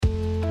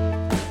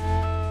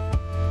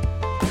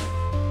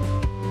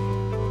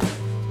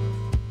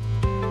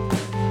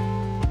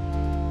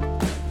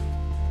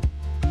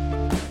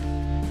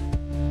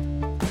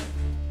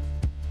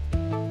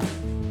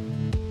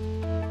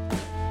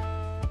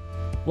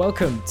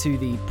Welcome to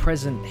the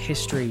Present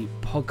History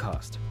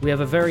podcast. We have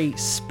a very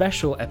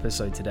special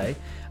episode today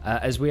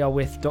as we are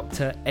with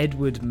Dr.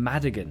 Edward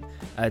Madigan,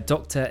 a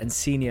doctor and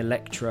senior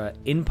lecturer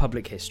in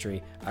public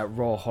history at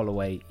Royal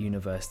Holloway,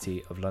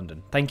 University of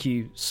London. Thank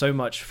you so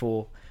much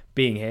for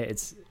being here.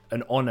 It's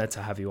an honour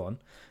to have you on,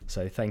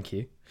 so thank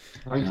you.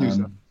 Thank you,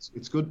 Sam.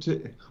 It's good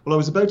to... Well, I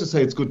was about to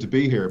say it's good to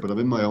be here, but I'm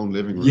in my own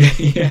living room.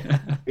 Yeah.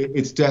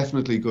 It's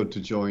definitely good to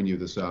join you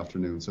this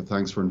afternoon, so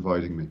thanks for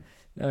inviting me.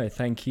 No,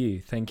 thank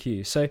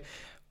you. So,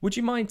 would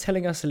you mind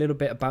telling us a little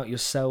bit about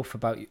yourself,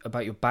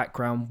 about your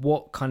background?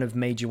 What kind of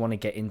made you want to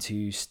get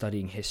into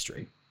studying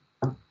history?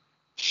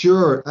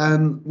 Sure.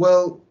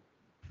 Well,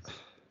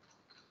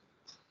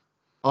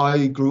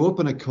 I grew up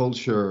in a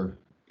culture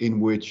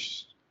in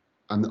which,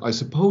 and I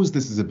suppose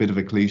this is a bit of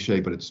a cliche,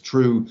 but it's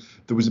true,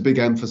 there was a big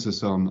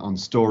emphasis on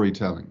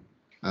storytelling.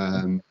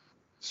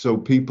 So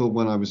people,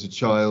 when I was a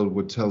child,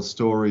 would tell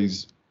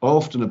stories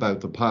often about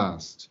the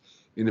past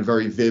in a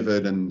very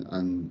vivid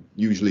and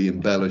usually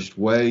embellished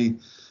way.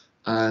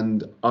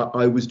 And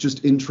I was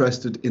just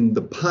interested in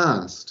the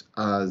past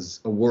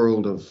as a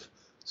world of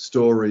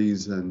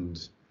stories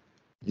and,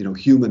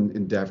 human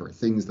endeavor,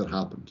 things that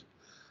happened.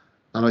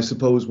 And I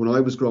suppose when I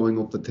was growing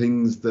up,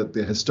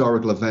 the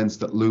historical events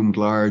that loomed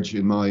large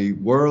in my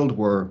world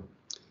were,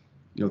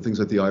 things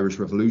like the Irish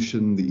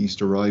Revolution, the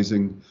Easter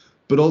Rising,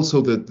 but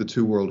also the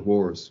two world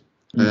wars.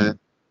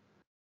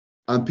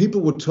 And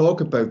people would talk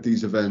about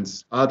these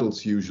events,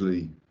 adults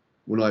usually,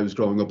 when I was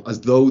growing up,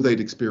 as though they'd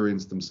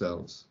experienced them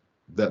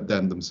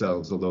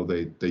themselves, although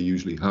they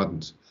usually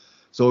hadn't.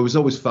 So I was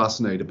always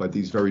fascinated by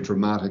these very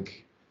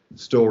dramatic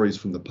stories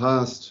from the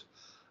past.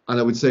 And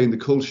I would say in the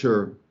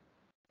culture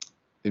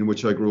in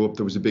which I grew up,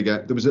 there was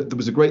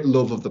a great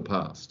love of the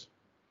past.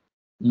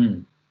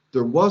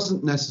 There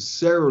wasn't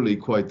necessarily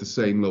quite the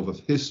same love of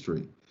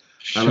history.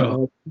 Sure.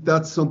 And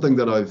that's something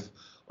that I've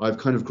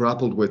kind of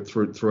grappled with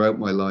throughout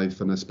my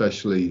life, and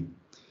especially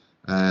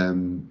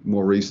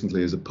more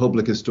recently as a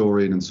public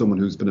historian and someone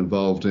who's been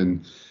involved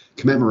in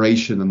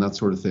commemoration and that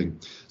sort of thing.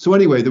 So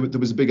anyway, there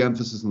was a big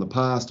emphasis on the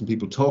past, and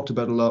people talked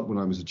about it a lot when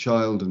I was a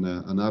child and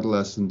an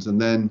adolescent.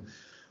 And then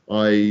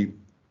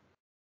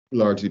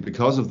largely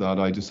because of that,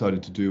 I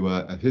decided to do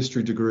a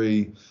history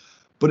degree.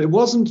 But it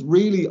wasn't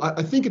really,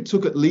 I think it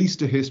took at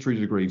least a history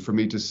degree for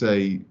me to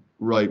say,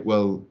 right,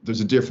 well, there's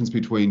a difference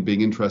between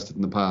being interested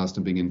in the past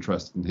and being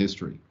interested in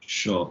history.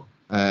 Sure.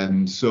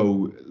 And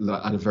so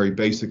at a very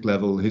basic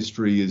level,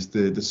 history is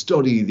the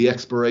study, the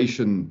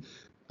exploration,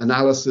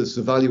 analysis,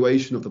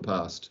 evaluation of the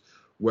past.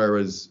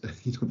 Whereas,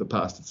 the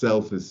past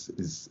itself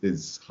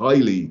is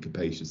highly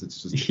capacious.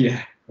 It's just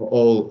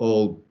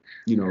all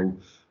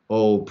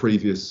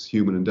previous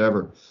human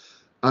endeavor.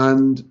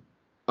 And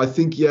I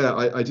think,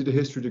 I did a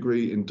history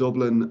degree in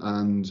Dublin,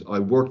 and I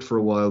worked for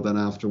a while then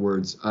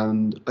afterwards.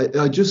 And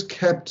I just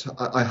kept,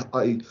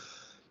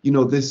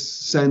 this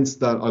sense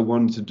that I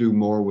wanted to do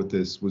more with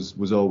this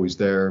was always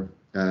there.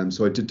 And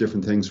so I did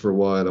different things for a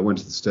while. I went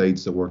to the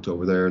States, I worked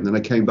over there. And then I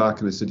came back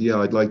and I said,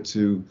 I'd like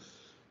to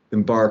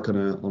embark on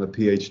a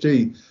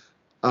PhD.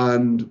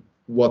 And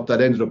what that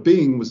ended up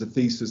being was a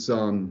thesis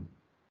on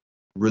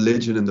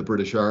religion in the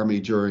British Army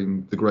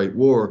during the Great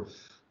War.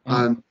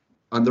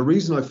 And the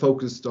reason I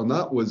focused on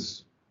that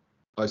was,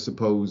 I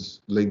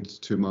suppose,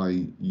 linked to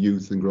my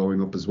youth and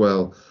growing up as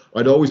well.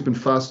 I'd always been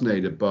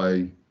fascinated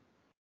by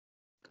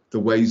the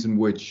ways in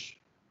which,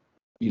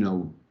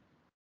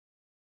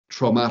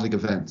 traumatic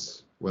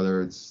events,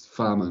 whether it's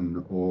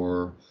famine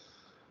or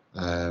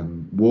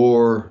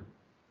war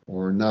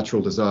or natural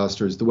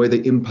disasters, the way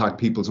they impact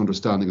people's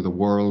understanding of the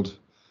world,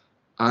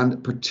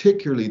 and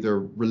particularly their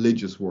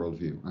religious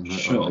worldview. And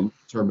Sure. I use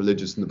the term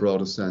religious in the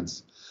broadest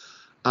sense.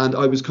 And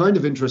I was kind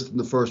of interested in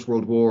the First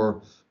World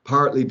War,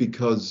 partly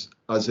because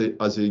as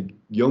a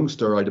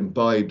youngster, I'd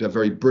imbibed a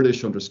very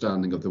British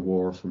understanding of the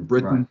war from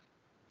Britain.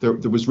 Right.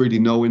 There was really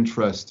no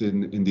interest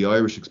in the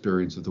Irish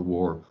experience of the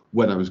war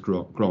when I was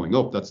growing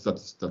up.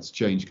 That's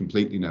changed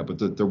completely now, but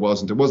it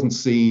wasn't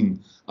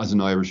seen as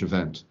an Irish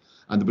event.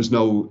 And there was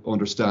no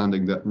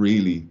understanding that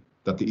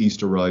the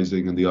Easter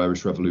Rising and the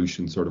Irish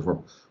Revolution sort of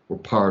were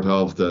part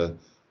of the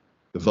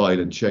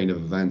violent chain of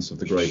events of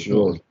the Great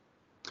War.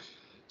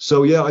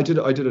 So I did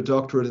a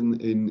doctorate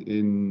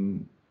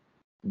in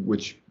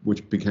which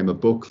became a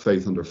book,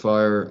 Faith Under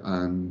Fire,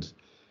 and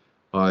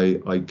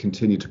I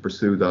continued to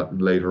pursue that.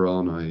 And later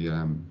on,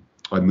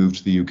 I moved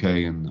to the UK,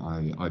 and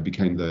I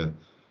became the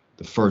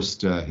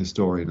first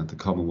historian at the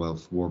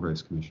Commonwealth War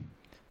Graves Commission.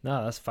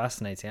 No, that's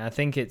fascinating. I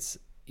think it's,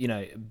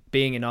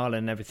 being in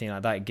Ireland and everything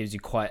like that, it gives you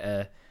quite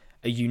a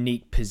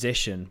unique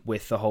position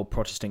with the whole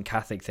Protestant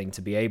Catholic thing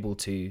to be able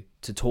to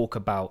talk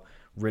about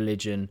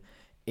religion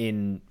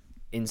in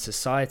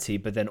society,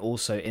 but then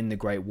also in the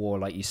Great War,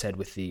 like you said,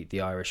 with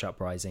the Irish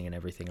uprising and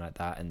everything like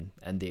that,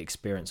 and the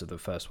experience of the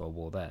First World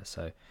War there.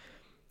 So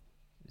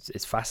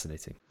it's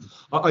fascinating.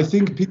 I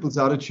think people's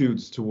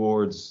attitudes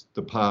towards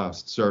the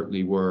past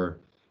certainly were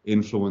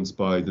influenced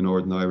by the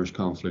Northern Irish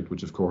conflict,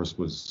 which of course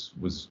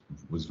was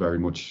very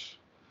much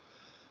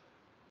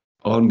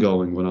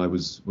ongoing when I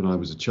was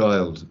a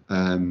child.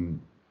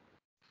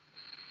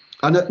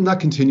 And that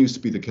continues to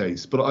be the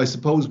case. But I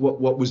suppose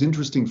what was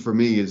interesting for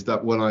me is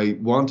that when I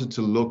wanted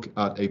to look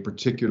at a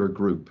particular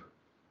group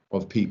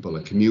of people,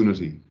 a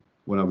community,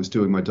 when I was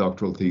doing my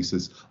doctoral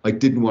thesis, I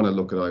didn't want to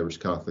look at Irish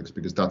Catholics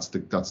because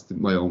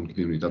my own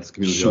community. That's the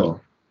community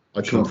Sure.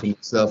 I come from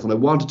myself, and I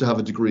wanted to have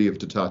a degree of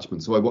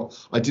detachment. So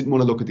I didn't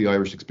want to look at the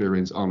Irish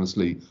experience,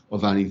 honestly,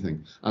 of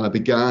anything. And I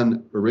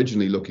began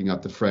originally looking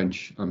at the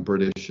French and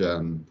British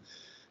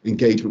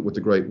engagement with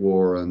the Great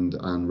War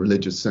and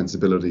religious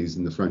sensibilities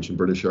in the French and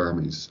British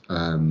armies,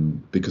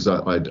 because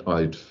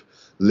I'd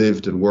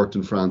lived and worked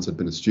in France. I'd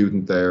been a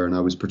student there, and I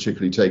was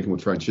particularly taken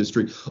with French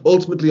history.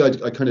 Ultimately,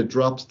 I kind of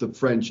dropped the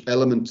French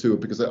element to it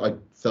because I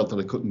felt that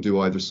I couldn't do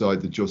either side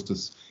the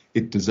justice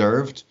it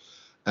deserved.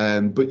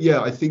 But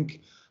yeah, I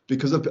think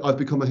because I've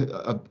become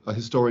a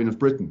historian of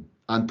Britain,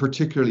 and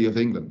particularly of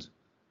England,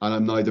 and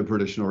I'm neither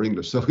British nor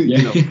English. So,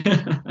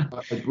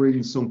 I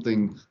bring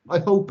something, I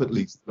hope at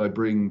least, that I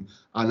bring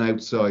an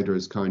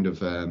outsider's kind of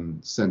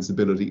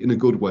sensibility in a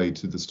good way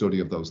to the study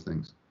of those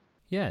things.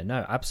 Yeah,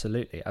 no,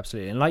 absolutely,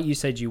 absolutely. And like you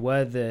said, you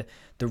were the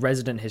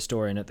resident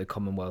historian at the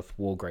Commonwealth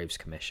War Graves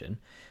Commission.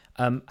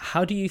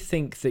 How do you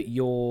think that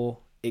your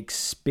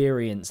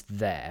experience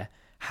there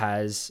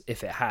has,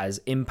 if it has,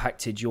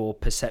 impacted your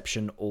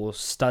perception or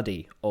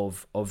study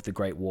of the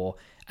Great War,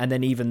 and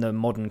then even the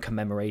modern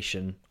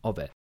commemoration of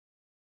it?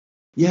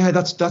 Yeah,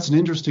 that's an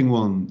interesting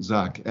one,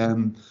 Zach.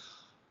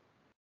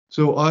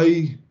 So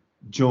I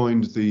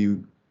joined the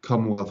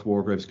Commonwealth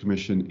War Graves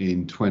Commission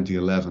in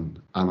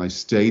 2011, and I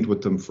stayed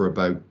with them for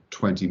about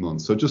 20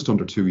 months, so just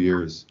under 2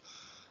 years.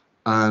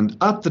 And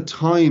at the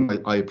time,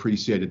 I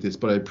appreciated this,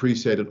 but I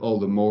appreciate it all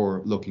the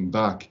more looking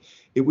back.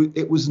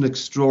 It was an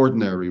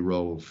extraordinary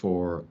role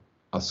for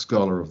a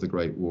scholar of the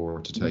Great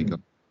War to take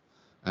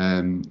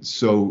on.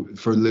 So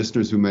for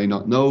listeners who may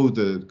not know,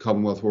 the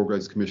Commonwealth War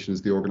Graves Commission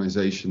is the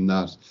organisation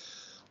that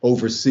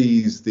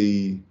oversees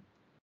the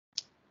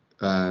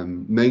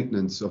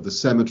maintenance of the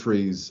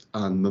cemeteries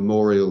and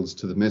memorials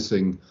to the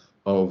missing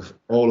of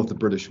all of the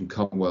British and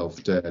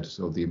Commonwealth dead,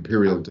 so the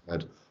imperial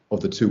dead of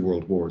the two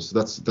world wars. So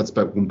that's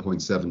about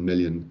 1.7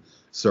 million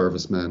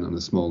servicemen and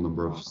a small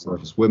number of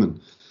service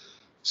women.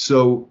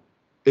 So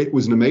it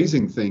was an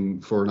amazing thing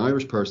for an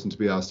Irish person to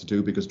be asked to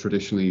do, because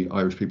traditionally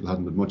Irish people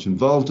hadn't been much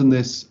involved in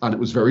this, and it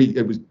was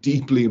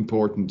deeply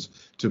important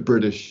to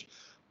British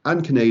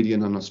and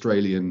Canadian and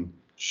Australian.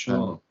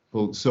 Sure.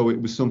 So it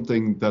was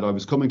something that I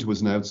was coming to as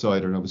an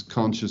outsider, and I was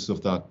conscious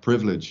of that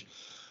privilege.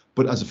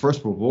 But as a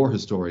First World War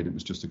historian, it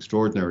was just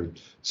extraordinary.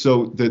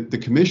 So the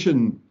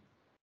commission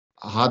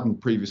hadn't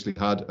previously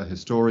had a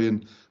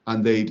historian,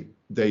 and they'd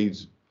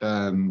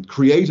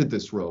created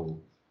this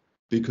role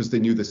because they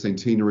knew the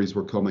centenaries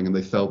were coming, and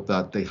they felt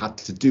that they had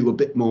to do a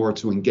bit more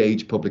to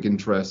engage public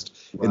interest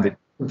in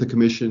the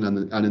commission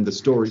and in the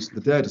stories of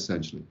the dead,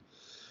 essentially.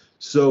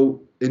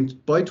 So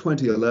by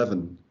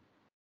 2011,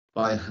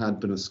 I had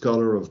been a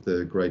scholar of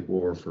the Great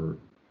War for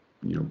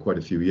quite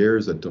a few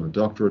years. I'd done a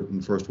doctorate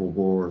in First World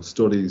War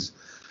studies,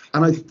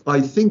 and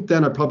I think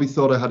then I probably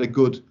thought I had a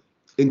good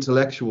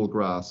intellectual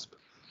grasp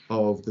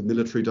of the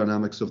military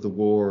dynamics of the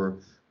war,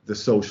 the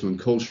social and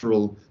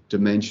cultural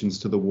dimensions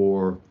to the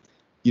war,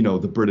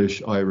 the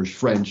British, Irish,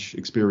 French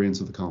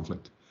experience of the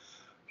conflict.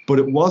 But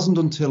it wasn't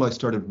until I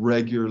started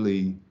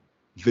regularly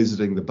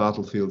visiting the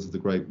battlefields of the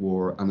Great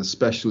War, and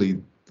especially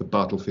the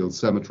battlefield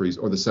cemeteries,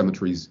 or the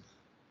cemeteries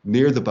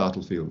near the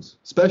battlefields,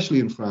 especially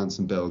in France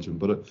and Belgium,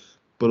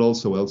 but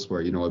also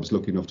elsewhere. I was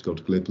lucky enough to go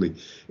to Gallipoli.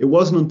 It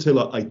wasn't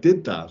until I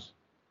did that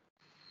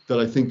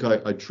I think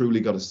I truly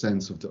got a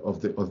sense of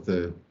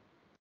the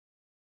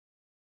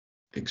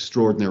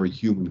extraordinary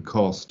human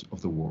cost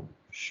of the war.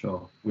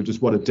 Sure. Which is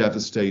what a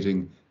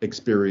devastating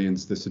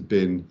experience this had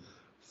been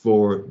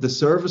for the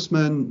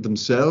servicemen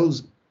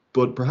themselves,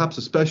 but perhaps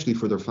especially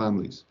for their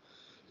families.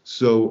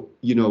 So,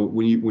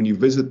 when you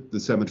visit the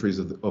cemeteries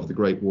of the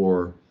Great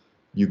War,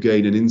 you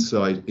gain an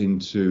insight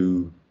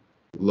into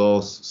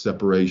loss,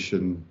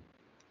 separation,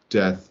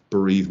 death,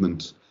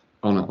 bereavement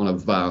on a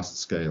vast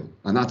scale,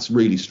 and that's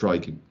really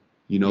striking.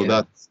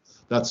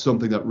 That's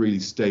something that really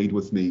stayed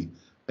with me.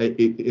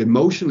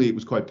 Emotionally, it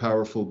was quite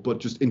powerful, but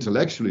just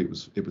intellectually,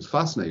 it was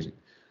fascinating.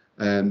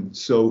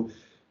 So,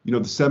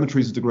 the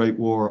cemeteries of the Great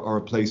War are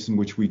a place in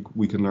which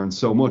we can learn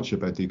so much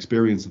about the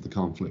experience of the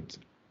conflict,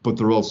 but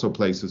they're also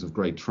places of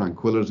great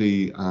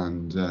tranquility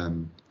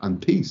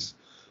and peace.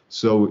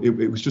 So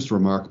it was just a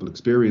remarkable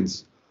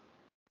experience.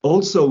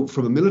 Also,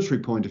 from a military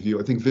point of view,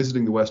 I think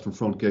visiting the Western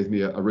Front gave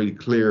me a really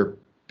clear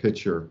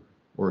picture,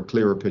 or a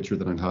clearer picture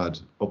than I'd had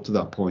up to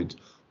that point,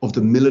 of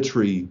the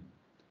military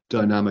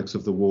dynamics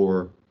of the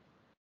war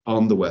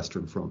on the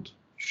Western Front.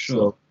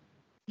 Sure.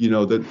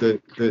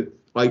 So,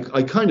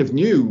 I kind of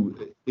knew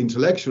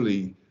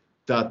intellectually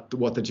that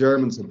what the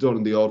Germans had done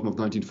in the autumn of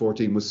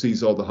 1914 was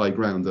seize all the high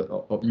ground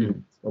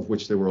of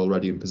which they were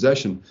already in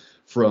possession,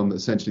 from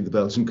essentially the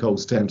Belgian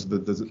coast down to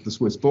the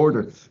Swiss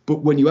border.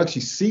 But when you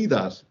actually see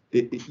that,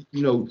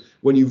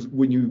 when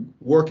you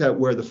work out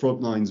where the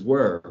front lines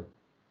were,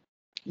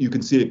 you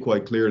can see it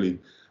quite clearly.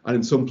 And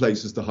in some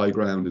places, the high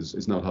ground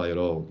is not high at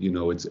all. You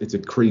know, it's a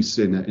crease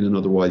in an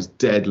otherwise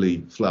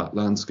deadly flat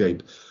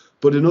landscape.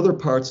 But in other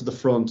parts of the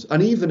front,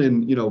 and even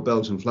in, you know,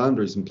 Belgian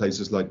Flanders, in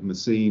places like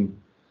Messines,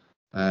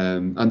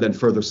 and then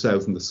further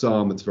south in the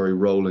Somme, it's very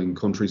rolling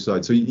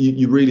countryside. So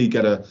you really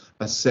get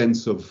a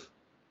sense of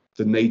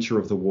the nature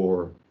of the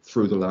war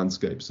through the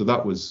landscape. So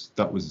that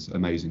was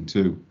amazing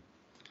too.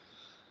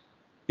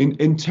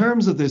 In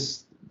terms of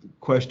this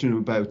question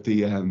about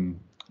the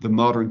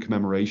modern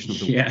commemoration of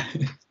the war,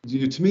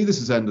 to me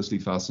this is endlessly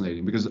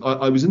fascinating, because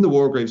I was in the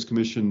War Graves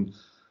Commission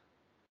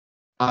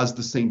as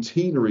the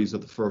centenaries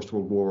of the First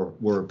World War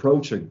were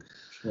approaching.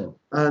 Sure.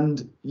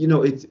 And, you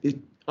know,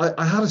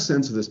 I had a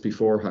sense of this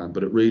beforehand,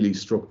 but it really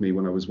struck me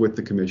when I was with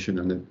the commission,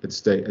 and it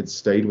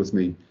stayed with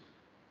me.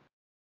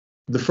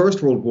 The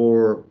First World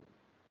War,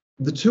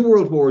 the two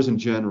world wars in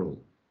general,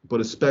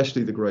 but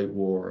especially the Great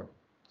War,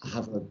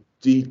 have a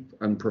deep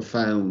and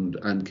profound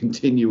and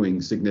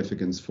continuing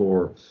significance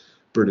for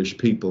British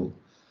people.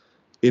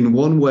 In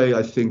one way,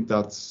 I think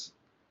that's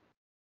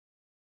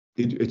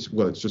it's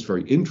just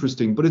very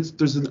interesting, but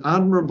there's an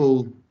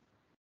admirable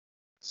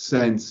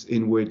sense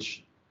in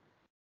which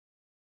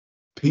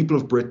people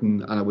of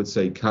Britain, and I would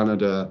say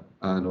Canada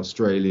and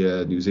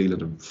Australia, New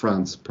Zealand and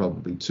France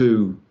probably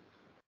too,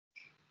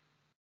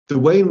 the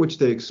way in which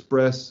they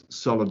express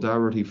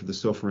solidarity for the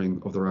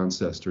suffering of their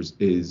ancestors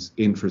is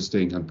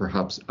interesting and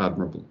perhaps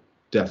admirable,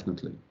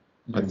 definitely.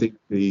 Mm-hmm. I think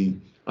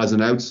as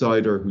an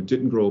outsider who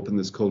didn't grow up in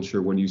this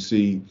culture, when you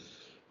see,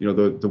 you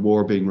know, the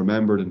war being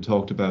remembered and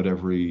talked about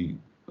every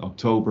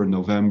October and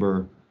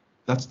November,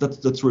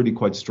 that's really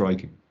quite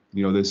striking.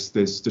 You know, this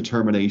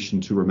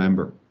determination to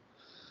remember.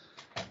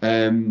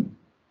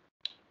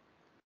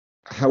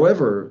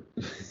 However,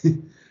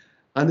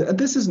 and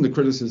this isn't a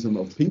criticism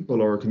of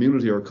people or a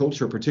community or a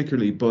culture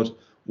particularly, but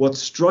what's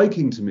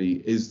striking to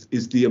me is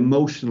the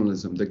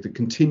emotionalism, like the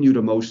continued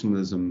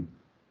emotionalism.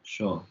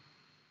 Sure.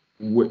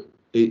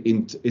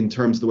 In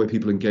terms of the way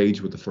people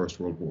engage with the First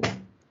World War.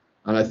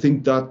 And I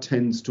think that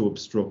tends to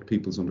obstruct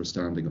people's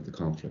understanding of the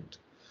conflict.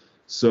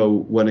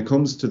 So when it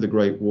comes to the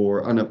Great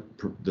War, and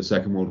the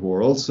Second World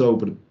War also,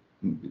 but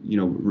you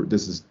know,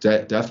 this is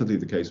definitely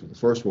the case with the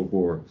First World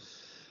War,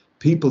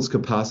 people's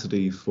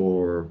capacity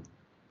for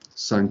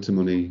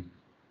sanctimony,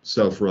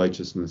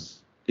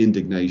 self-righteousness,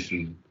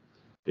 indignation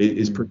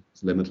is pretty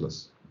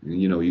limitless.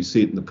 You know, you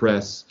see it in the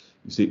press,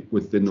 you see it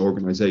within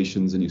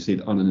organizations, and you see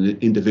it on an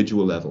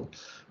individual level.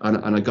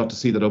 And I got to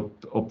see that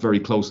up very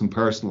close and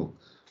personal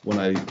when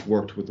I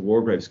worked with the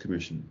War Graves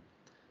Commission.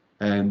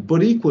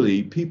 But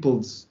equally,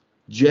 people's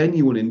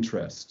genuine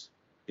interest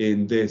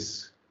in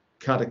this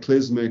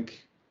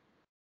cataclysmic,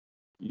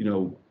 you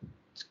know,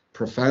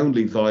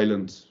 profoundly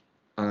violent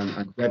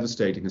and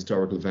devastating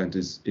historical event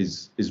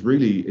is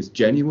really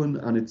genuine,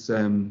 and it's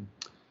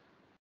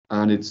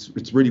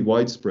really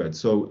widespread.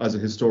 So as a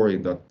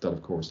historian, that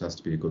of course has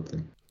to be a good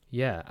thing.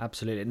 Yeah,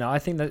 absolutely. No, I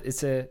think that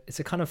it's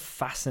a kind of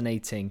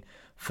fascinating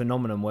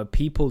phenomenon where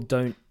people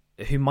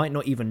who might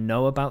not even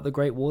know about the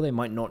Great War, they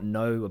might not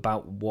know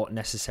about what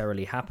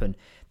necessarily happened,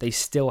 they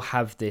still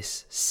have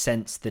this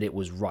sense that it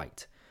was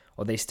right,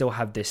 or they still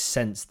have this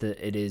sense that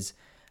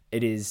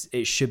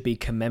it should be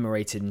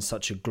commemorated in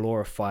such a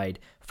glorified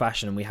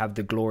fashion, and we have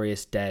the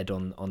glorious dead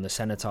on the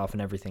cenotaph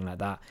and everything like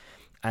that.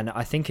 And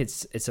I think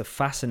it's a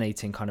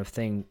fascinating kind of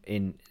thing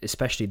in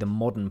especially the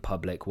modern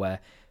public, where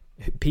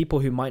people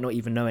who might not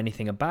even know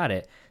anything about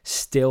it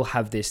still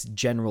have this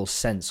general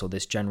sense or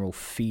this general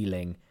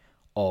feeling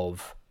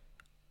of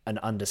an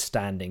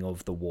understanding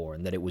of the war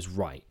and that it was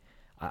right.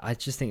 I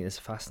just think it's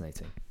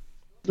fascinating.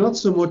 Not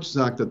so much,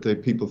 Zach,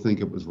 that people think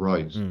it was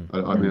right.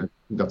 I mean, I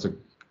think that's a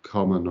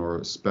common or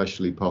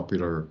especially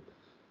popular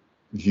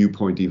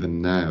viewpoint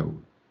even now.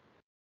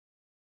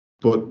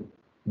 But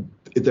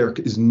there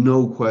is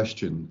no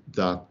question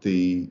that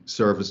the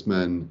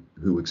servicemen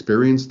who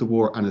experienced the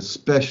war, and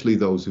especially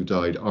those who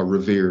died, are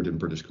revered in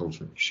British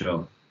culture.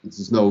 Sure.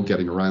 There's no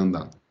getting around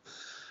that.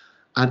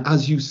 And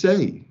as you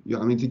say,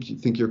 I mean, I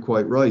think you're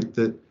quite right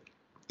that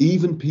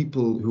even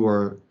people who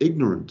are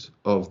ignorant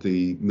of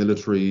the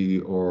military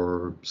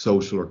or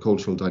social or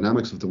cultural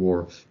dynamics of the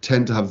war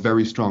tend to have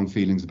very strong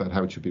feelings about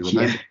how it should be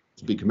remembered,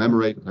 to be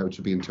commemorated, how it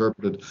should be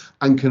interpreted,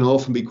 and can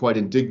often be quite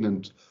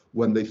indignant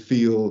when they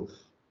feel,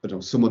 I don't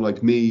know, someone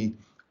like me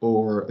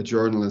or a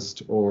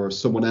journalist or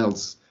someone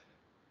else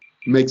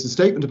makes a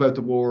statement about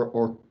the war,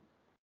 or,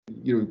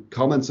 you know,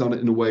 comments on it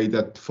in a way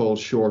that falls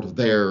short of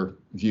their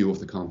view of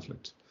the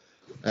conflict.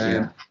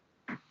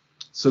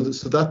 So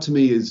that to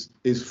me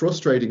is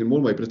frustrating in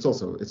one way, but it's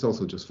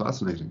also just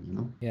fascinating, you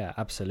know. Yeah,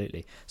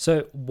 absolutely.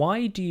 So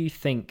why do you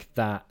think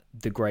that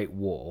the Great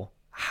War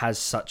has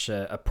such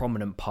a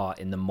prominent part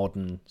in the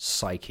modern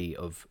psyche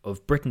of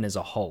Britain as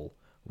a whole,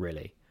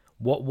 really?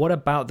 What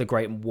about the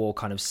Great War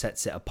kind of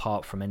sets it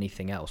apart from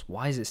anything else?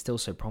 Why is it still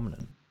so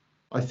prominent?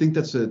 I think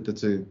that's a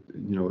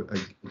a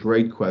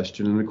great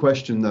question, and a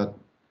question that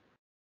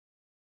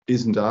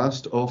isn't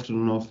asked often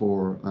enough,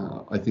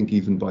 or I think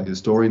even by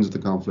historians of the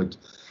conflict,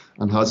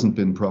 and hasn't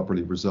been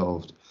properly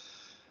resolved.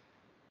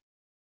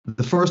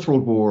 The First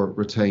World War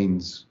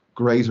retains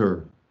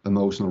greater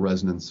emotional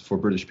resonance for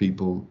British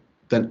people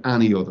than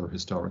any other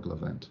historical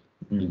event.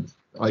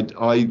 I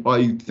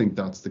think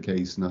that's the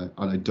case, and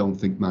I don't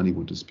think many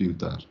would dispute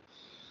that.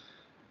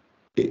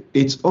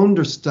 It's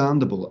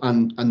understandable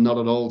and not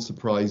at all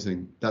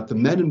surprising that the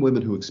men and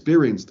women who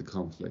experienced the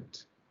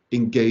conflict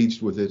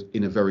engaged with it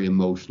in a very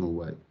emotional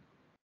way.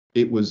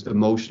 It was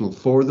emotional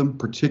for them,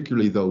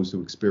 particularly those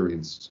who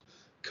experienced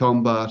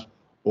combat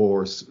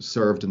or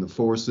served in the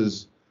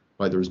forces,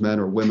 either as men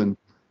or women,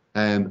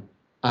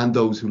 and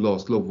those who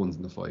lost loved ones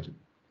in the fighting.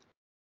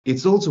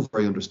 It's also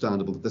very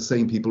understandable that the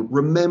same people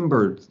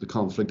remembered the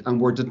conflict and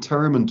were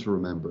determined to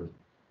remember it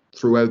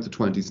throughout the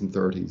 20s and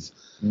 30s,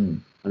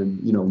 and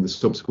in the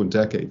subsequent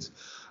decades.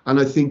 And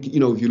I think,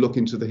 if you look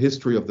into the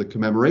history of the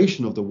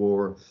commemoration of the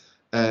war,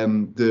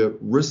 the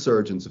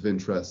resurgence of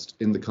interest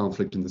in the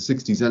conflict in the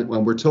 60s, and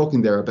when we're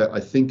talking there about, I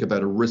think,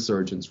 about a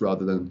resurgence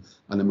rather than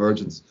an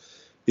emergence,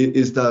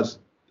 is that,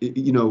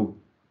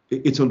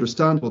 it's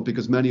understandable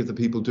because many of the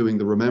people doing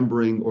the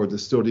remembering or the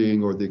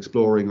studying or the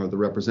exploring or the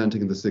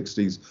representing in the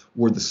 60s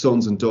were the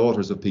sons and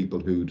daughters of people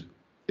who'd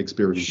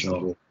experienced the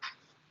war.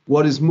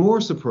 What is more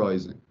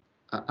surprising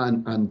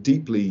and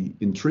deeply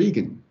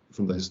intriguing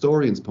from the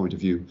historian's point of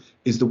view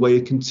is the way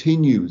it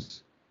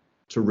continues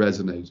to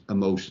resonate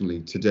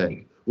emotionally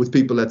today with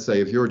people, let's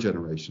say, of your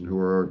generation who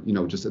are,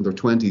 just in their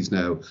 20s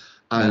now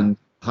and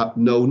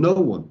know no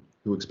one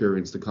who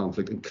experienced the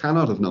conflict and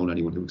cannot have known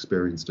anyone who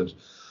experienced it.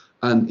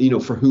 And,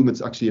 for whom it's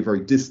actually a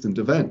very distant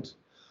event.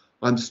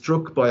 I'm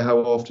struck by how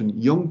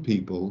often young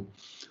people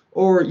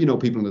or,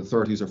 people in the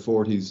 30s or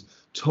 40s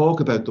talk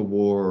about the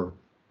war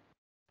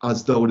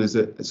as though it is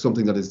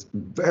something that is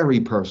very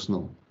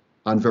personal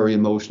and very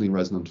emotionally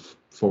resonant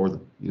for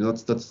them.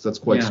 That's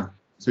quite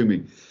to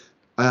me.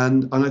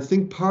 And I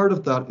think part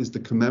of that is the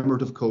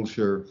commemorative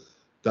culture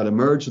that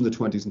emerged in the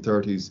 20s and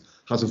 30s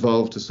has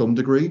evolved to some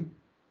degree,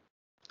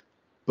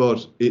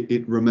 but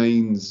it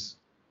remains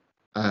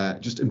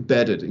just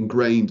embedded,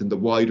 ingrained in the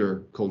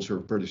wider culture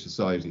of British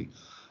society.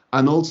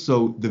 And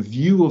also the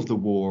view of the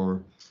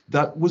war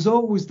that was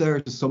always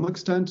there to some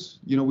extent.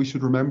 We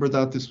should remember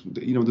that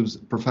there was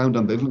profound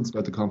ambivalence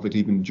about the conflict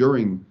even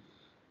during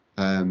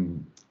the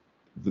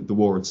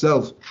war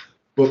itself.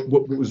 But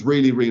what was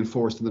really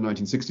reinforced in the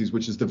 1960s,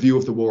 which is the view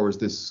of the war as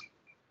this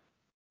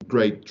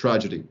great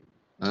tragedy,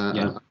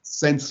 a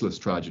senseless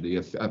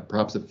tragedy,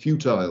 perhaps a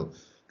futile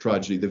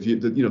tragedy,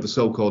 the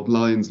so-called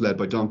lions led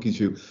by donkeys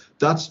view,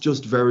 that's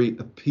just very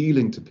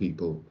appealing to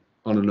people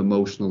on an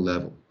emotional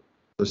level.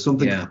 There's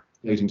something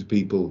fascinating to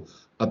people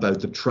about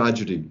the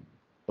tragedy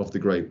of the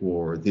Great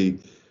War,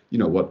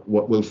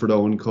 what Wilfred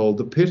Owen called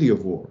the pity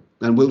of war.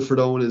 And Wilfred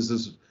Owen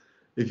is,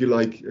 if you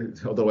like,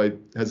 although I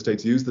hesitate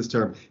to use this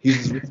term, he's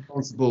as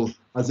responsible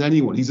as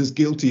anyone. He's as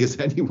guilty as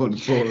anyone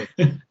for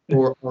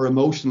our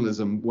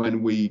emotionalism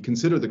when we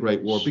consider the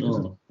Great War,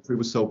 because it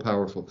was so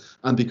powerful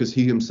and because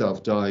he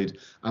himself died.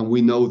 And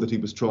we know that he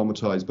was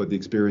traumatized by the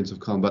experience of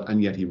combat,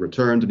 and yet he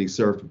returned and he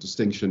served with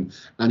distinction,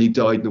 and he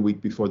died in a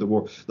week before the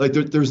war. Like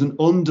there's an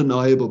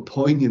undeniable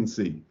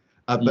poignancy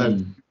about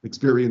the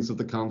experience of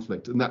the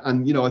conflict. And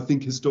I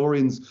think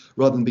historians,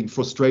 rather than being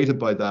frustrated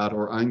by that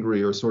or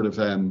angry or sort of,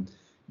 at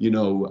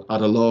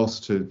a loss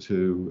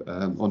to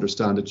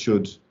understand it,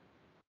 should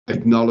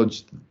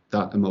acknowledge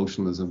that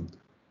emotionalism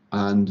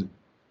and,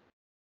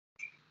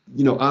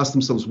 ask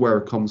themselves where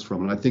it comes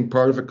from. And I think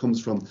part of it comes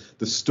from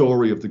the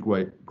story of the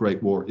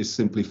Great War is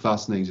simply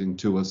fascinating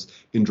to us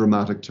in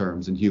dramatic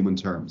terms, in human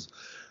terms.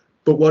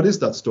 But what is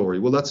that story?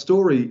 Well, that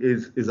story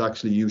is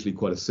actually usually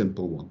quite a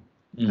simple one.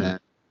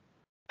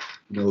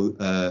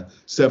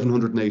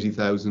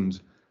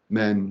 780,000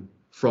 men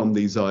from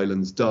these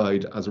islands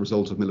died as a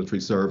result of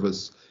military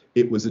service.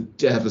 It was a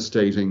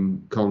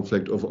devastating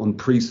conflict of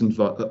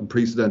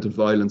unprecedented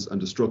violence and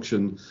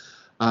destruction,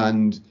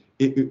 and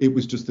it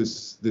was just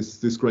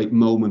this great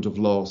moment of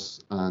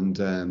loss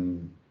and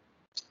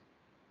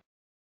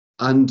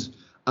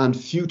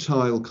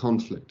futile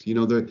conflict.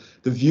 The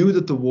view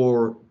that the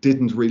war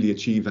didn't really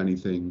achieve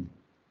anything,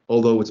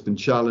 although it's been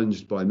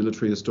challenged by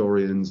military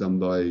historians and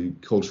by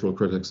cultural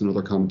critics and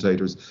other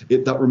commentators,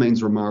 that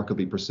remains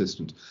remarkably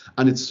persistent.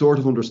 And it's sort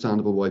of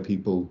understandable why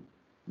people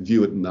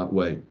view it in that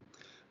way.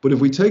 But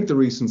if we take the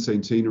recent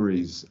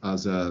centenaries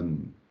as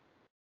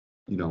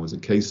as a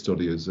case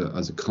study, as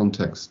a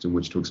context in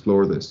which to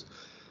explore this,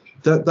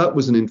 that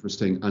was an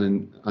interesting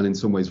and in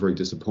some ways very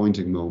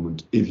disappointing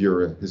moment if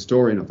you're a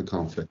historian of the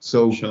conflict.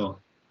 So sure.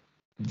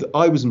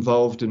 I was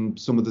involved in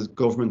some of the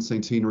government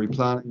centenary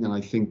planning, and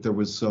I think there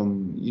was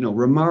some,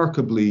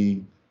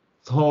 remarkably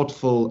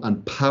thoughtful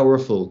and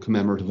powerful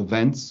commemorative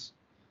events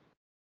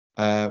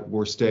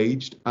were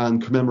staged,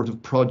 and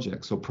commemorative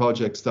projects. So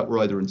projects that were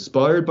either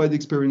inspired by the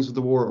experience of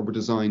the war or were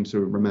designed to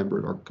remember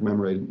it or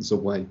commemorate it in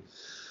some way.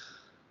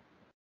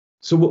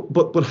 So,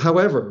 but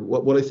however,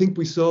 what I think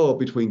we saw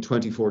between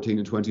 2014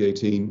 and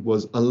 2018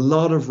 was a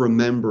lot of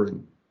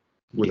remembering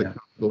with a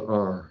capital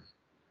R,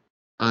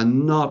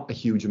 and not a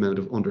huge amount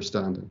of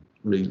understanding,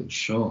 really.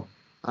 Sure.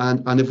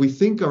 And if we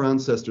think our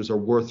ancestors are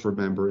worth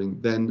remembering,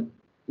 then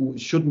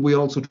shouldn't we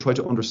also try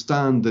to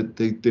understand that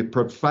the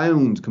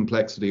profound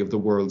complexity of the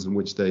worlds in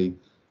which they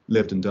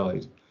lived and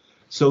died?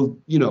 So,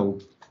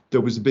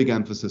 there was a big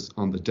emphasis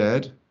on the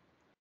dead,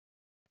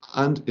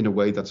 and in a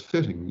way that's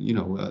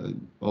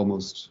fitting,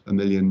 almost a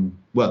million,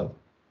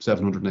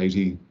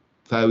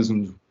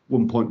 780,000,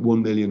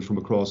 1.1 million from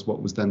across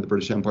what was then the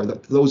British Empire.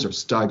 Those are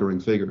staggering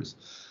figures.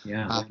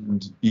 Yeah.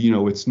 And,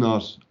 it's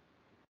not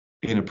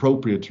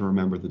inappropriate to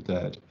remember the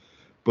dead.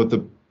 But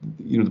the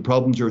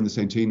problem during the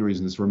centenaries,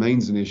 and this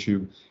remains an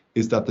issue,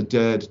 is that the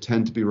dead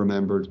tend to be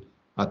remembered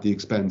at the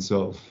expense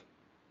of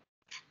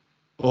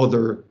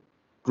other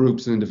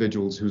groups and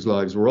individuals whose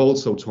lives were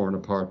also torn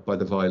apart by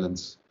the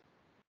violence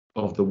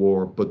of the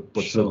war, but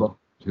Sure.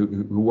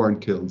 who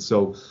weren't killed.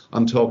 So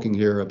I'm talking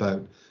here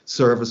about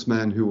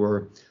servicemen who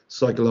were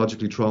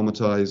psychologically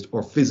traumatized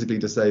or physically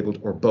disabled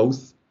or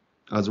both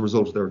as a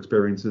result of their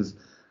experiences.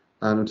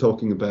 And I'm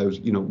talking about,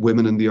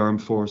 women in the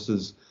armed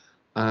forces,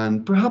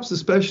 and perhaps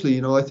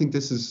especially, I think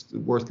this is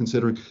worth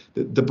considering,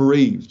 the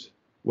bereaved,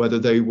 whether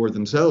they were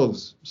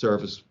themselves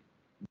service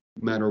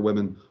men or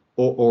women,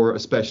 or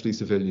especially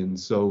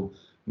civilians. So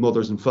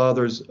mothers and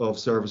fathers of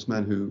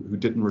servicemen who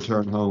didn't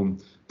return home,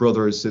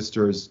 brothers,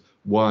 sisters,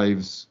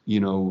 wives,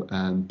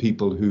 and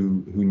people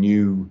who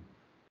knew,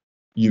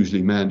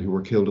 usually men who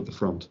were killed at the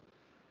front.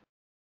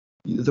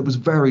 There was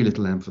very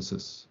little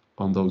emphasis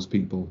on those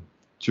people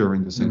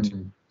during the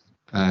century.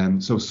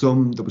 So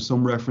there was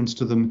some reference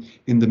to them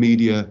in the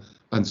media,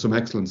 and some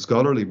excellent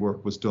scholarly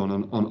work was done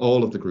on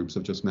all of the groups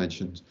I've just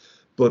mentioned.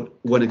 But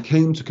when it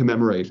came to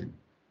commemorating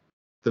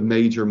the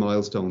major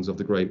milestones of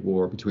the Great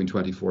War between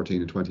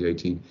 2014 and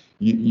 2018,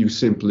 you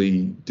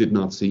simply did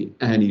not see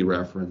any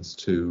reference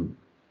to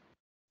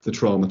the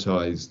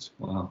traumatized,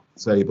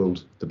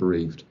 disabled, the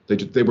bereaved.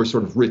 They were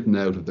sort of written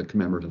out of the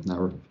commemorative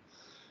narrative.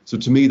 So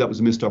to me, that was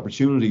a missed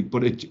opportunity,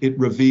 but it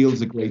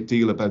reveals a great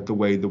deal about the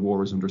way the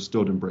war is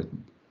understood in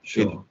Britain.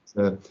 Sure.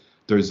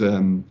 There's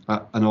an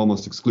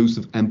almost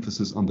exclusive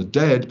emphasis on the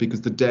dead,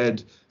 because the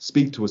dead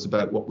speak to us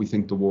about what we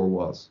think the war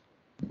was.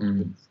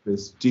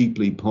 This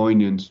deeply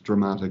poignant,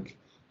 dramatic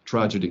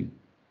tragedy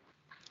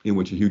in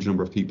which a huge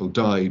number of people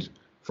died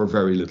for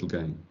very little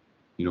gain,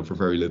 for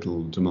very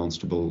little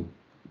demonstrable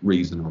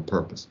reason or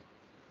purpose.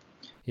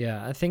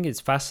 Yeah, I think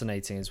it's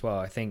fascinating as well.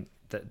 I think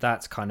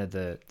that's kind of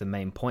the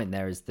main point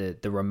there, is the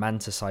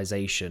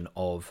romanticization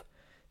of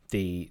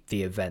the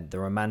event, the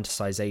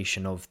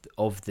romanticization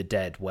of the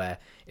dead, where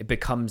it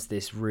becomes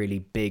this really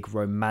big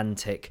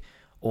romantic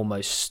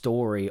almost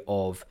story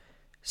of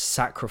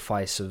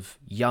sacrifice of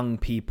young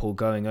people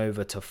going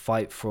over to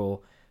fight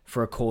for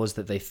a cause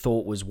that they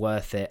thought was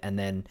worth it, and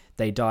then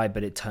they die,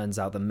 but it turns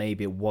out that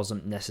maybe it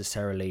wasn't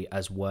necessarily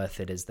as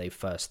worth it as they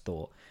first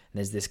thought. And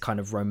there's this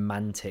kind of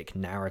romantic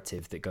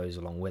narrative that goes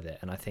along with it,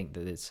 and I think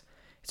that it's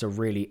a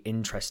really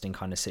interesting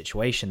kind of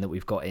situation that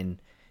we've got in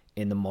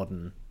the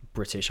modern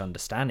British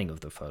understanding of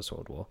the First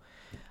World War.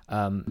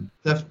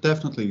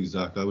 Definitely,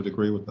 Zach, I would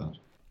agree with that.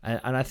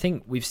 And I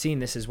think we've seen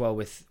this as well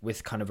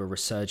with kind of a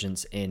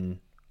resurgence in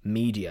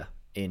media,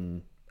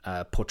 in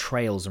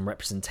portrayals and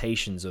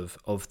representations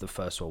of the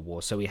First World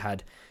War. So we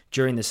had,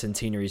 during the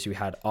centenaries, we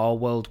had Our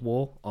World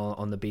War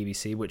on the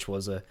BBC, which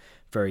was a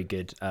very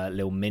good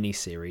little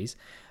mini-series.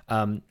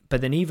 But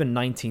then even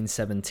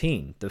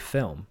 1917, the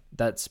film,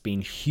 that's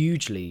been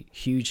hugely,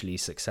 hugely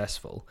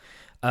successful.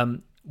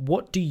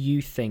 What do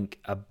you think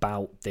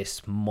about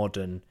this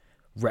modern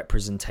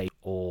representation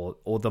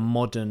or the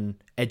modern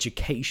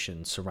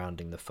education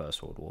surrounding the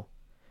First World War?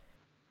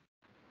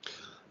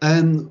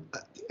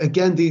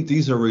 Again,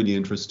 these are really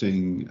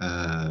interesting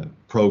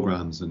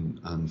programs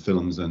and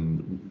films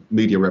and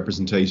media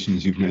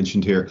representations you've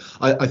mentioned here.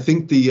 I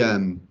think the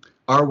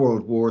Our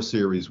World War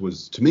series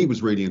was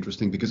really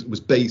interesting because it was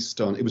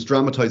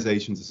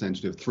dramatizations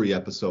essentially of 3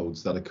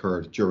 episodes that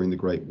occurred during the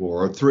Great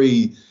War, or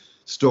 3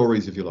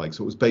 stories, if you like.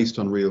 So it was based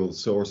on real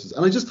sources,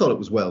 and I just thought it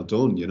was well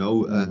done,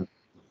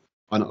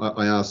 and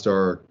I asked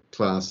our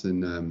class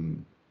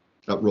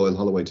at Royal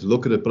Holloway to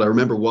look at it, but I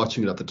remember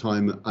watching it at the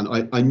time,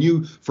 and I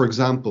knew, for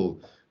example,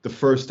 the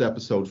first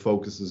episode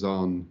focuses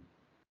on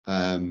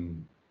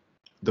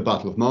the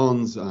Battle of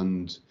Mons,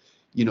 and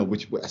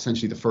which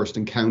essentially the first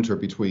encounter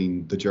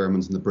between the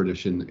Germans and the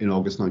British in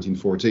August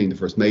 1914, the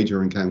first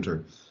major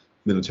encounter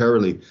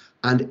militarily,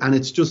 and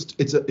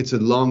it's a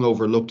long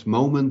overlooked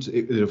moment.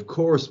 It of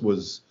course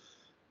was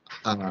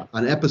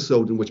an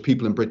episode in which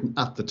people in Britain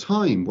at the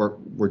time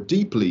were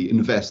deeply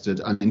invested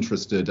and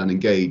interested and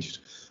engaged,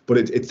 but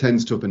it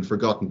tends to have been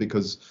forgotten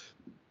because,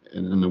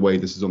 in a way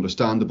this is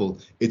understandable,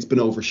 it's been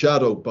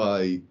overshadowed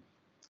by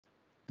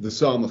the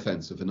Somme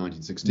offensive in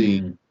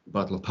 1916,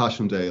 Battle of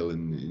Passchendaele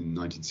in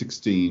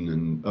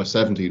 1916 or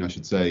 17, I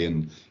should say,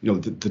 and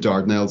the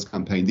Dardanelles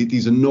campaign.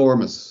 These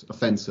enormous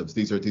offensives.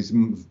 These are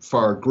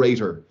far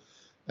greater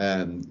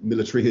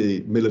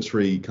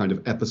military kind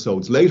of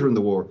episodes later in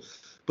the war.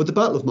 But the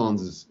Battle of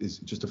Mons is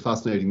just a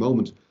fascinating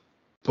moment.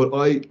 But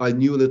I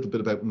knew a little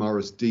bit about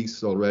Maurice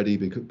Dees already,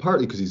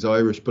 partly because he's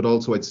Irish, but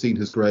also I'd seen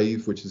his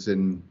grave, which is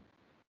in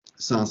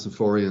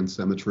Saint-Symphorien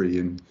Cemetery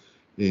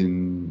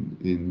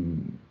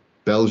in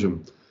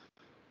Belgium.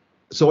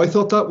 So I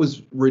thought that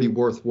was really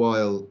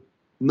worthwhile.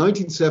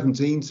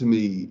 1917 to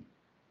me,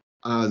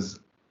 as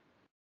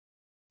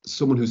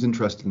someone who's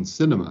interested in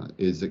cinema,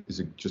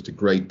 just a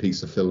great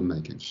piece of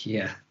filmmaking.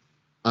 Yeah.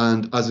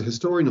 And as a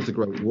historian of the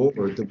Great War,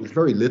 there was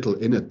very little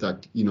in it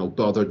that,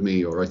 bothered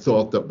me, or I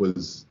thought that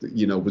was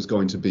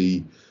going to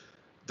be,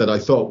 that I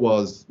thought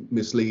was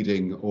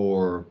misleading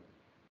or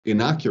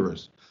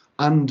inaccurate.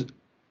 And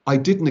I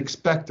didn't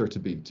expect there to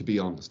be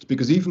honest,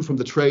 because even from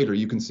the trailer,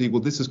 you can see,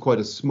 well, this is quite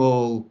a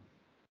small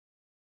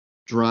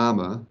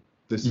drama.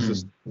 This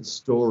is a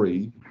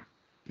story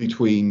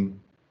between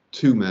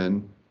two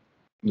men,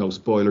 no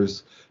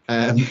spoilers,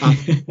 and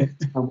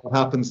what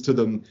happens to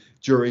them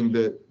during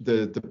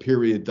the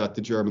period that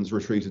the Germans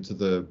retreated to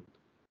the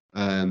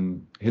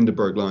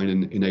Hindenburg Line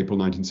in April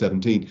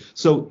 1917.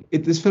 So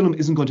this film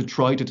isn't going to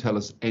try to tell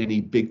us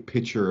any big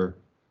picture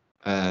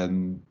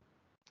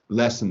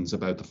lessons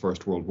about the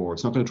First World War.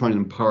 It's not going to try and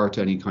impart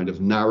any kind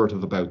of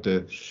narrative about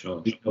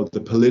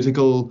the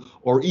political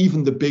or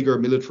even the bigger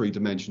military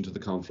dimension to the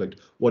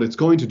conflict. What it's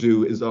going to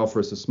do is offer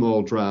us a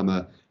small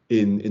drama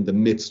in the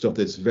midst of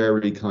this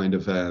very kind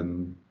of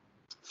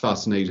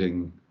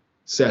fascinating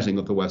setting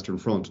of the Western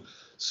Front.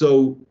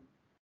 So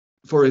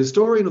for a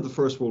historian of the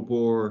First World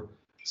War,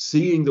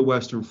 seeing the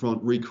Western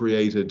Front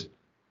recreated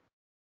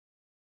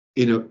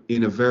in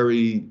a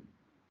very,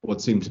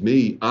 what seemed to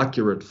me,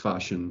 accurate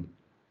fashion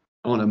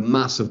on a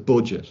massive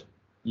budget,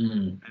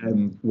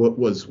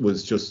 was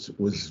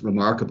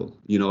remarkable.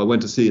 I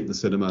went to see it in the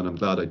cinema, and I'm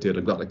glad I did.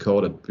 I'm glad I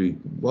caught it. It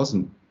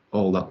wasn't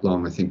all that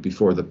long, I think,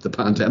 before the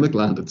pandemic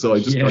landed. So I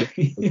just got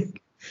it.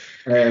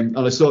 And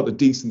I saw it at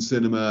decent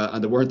cinema,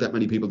 and there weren't that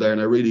many people there,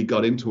 and I really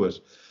got into it.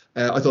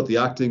 I thought the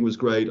acting was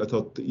great. I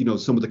thought,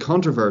 some of the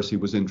controversy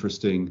was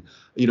interesting,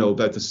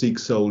 about the Sikh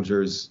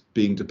soldiers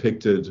being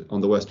depicted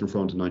on the Western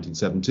Front in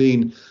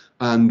 1917.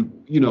 And,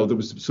 there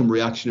was some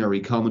reactionary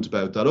comment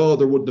about that. Oh,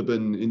 there wouldn't have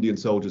been Indian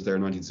soldiers there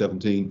in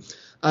 1917.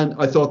 And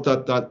I thought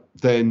that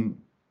then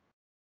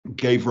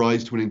gave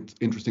rise to an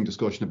interesting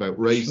discussion about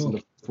race in the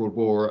First World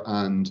War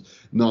and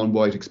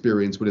non-white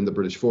experience within the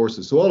British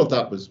forces. So all of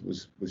that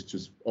was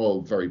just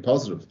all very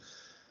positive.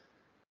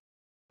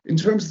 In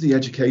terms of the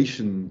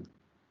education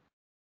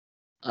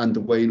and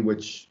the way in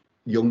which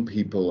young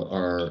people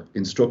are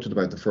instructed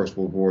about the First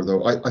World War,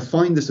 though, I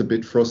find this a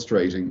bit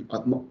frustrating.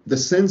 The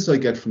sense I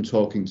get from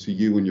talking to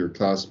you and your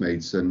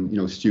classmates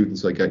and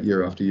students I get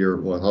year after year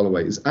at Royal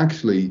Holloway is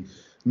actually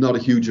not a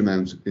huge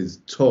amount is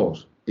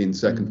taught in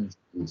secondary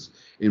schools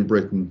in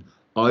Britain,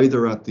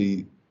 either at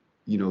the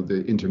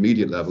the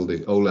intermediate level,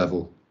 the O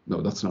level.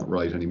 No, that's not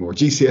right anymore.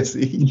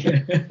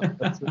 GCSE.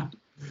 That's an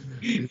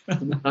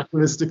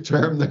anachronistic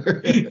term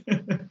there.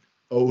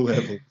 O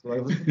level. So I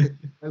was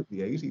out the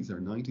 80s or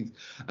 90s.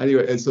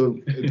 Anyway, and so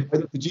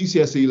the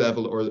GCSE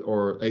level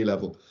or A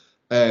level.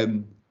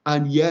 And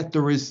yet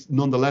there is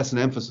nonetheless an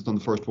emphasis on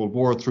the First World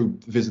War through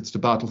visits to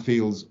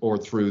battlefields or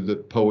through the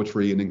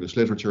poetry and English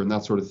literature and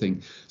that sort of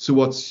thing. So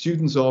what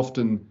students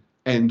often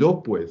end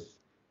up with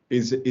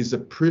is a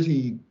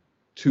pretty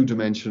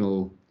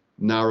two-dimensional,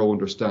 narrow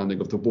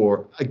understanding of the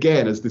war,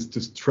 again, as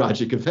this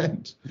tragic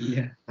event.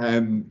 Yeah.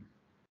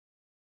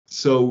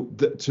 So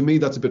to me,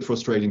 that's a bit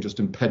frustrating, just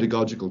in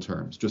pedagogical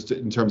terms, just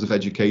in terms of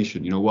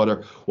education. What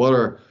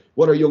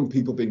are young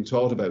people being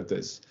taught about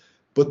this?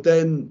 But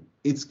then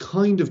it's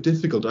kind of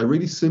difficult. I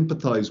really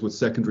sympathise with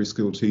secondary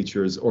school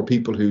teachers or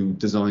people who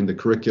design the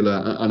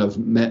curricula, and I've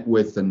met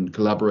with and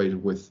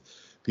collaborated with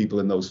people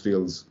in those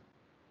fields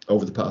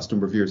over the past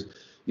number of years.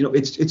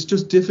 It's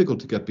just difficult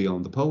to get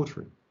beyond the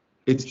poetry.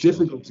 It's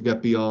difficult to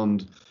get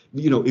beyond,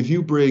 if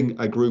you bring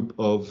a group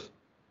of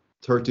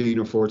 13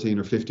 or 14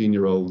 or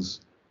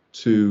 15-year-olds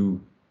to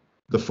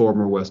the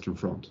former Western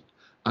Front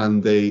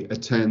and they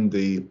attend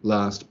the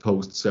last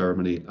post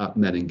ceremony at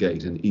Menin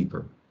Gate in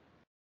Ypres,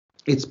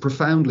 it's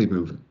profoundly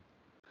moving.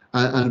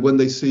 And when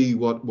they see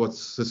what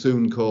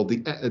Sassoon called the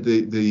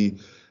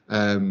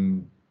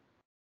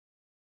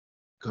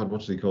God,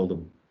 what did he call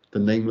them? The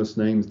nameless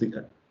names,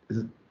 the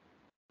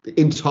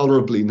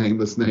intolerably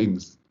nameless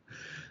names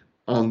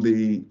on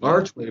the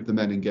archway of the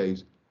Menin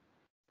Gate,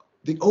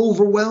 the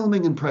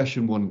overwhelming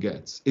impression one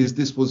gets is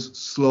this was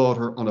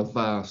slaughter on a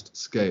vast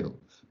scale,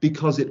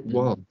 because it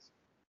was.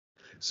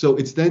 So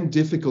it's then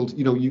difficult,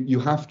 you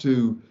have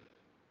to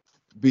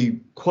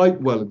be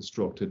quite well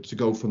instructed to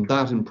go from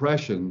that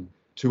impression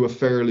to a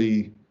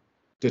fairly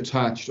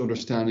detached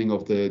understanding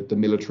of the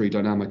military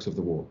dynamics of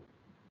the war,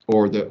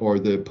 or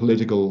the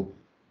political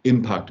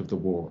impact of the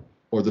war,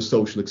 or the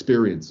social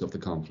experience of the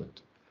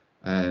conflict.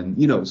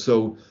 And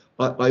so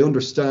I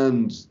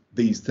understand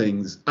these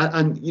things,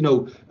 and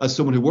as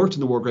someone who worked in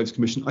the War Graves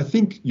Commission, I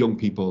think young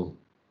people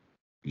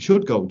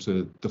should go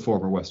to the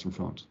former Western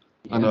Front,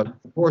 and I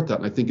support that.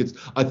 And I think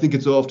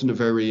it's often a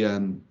very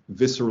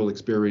visceral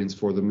experience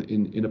for them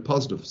in a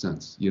positive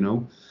sense,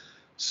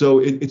 So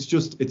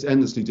it's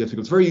endlessly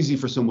difficult. It's very easy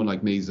for someone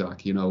like me,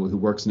 Zach, who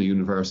works in a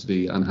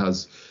university and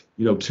has,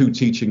 2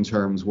 teaching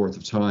terms worth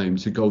of time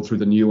to go through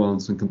the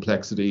nuance and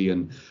complexity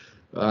and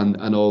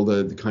all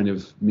the kind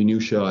of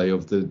minutiae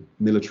of the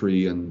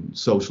military and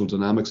social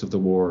dynamics of the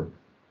war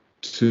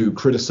to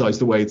criticize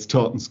the way it's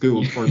taught in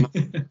school or not,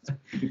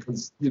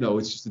 because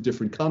it's just a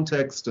different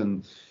context,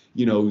 and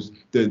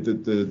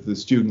the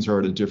students are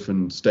at a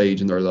different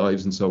stage in their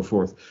lives and so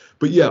forth.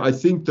 But yeah, I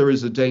think there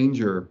is a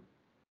danger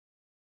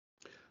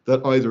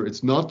that either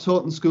it's not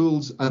taught in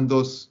schools and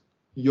thus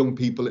young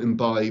people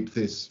imbibe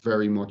this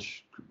very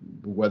much,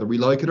 whether we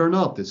like it or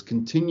not, this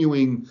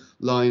continuing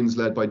lions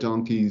led by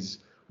donkeys,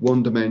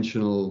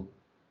 one-dimensional,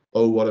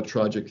 oh, what a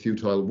tragic,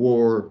 futile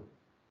war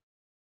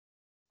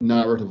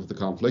narrative of the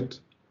conflict,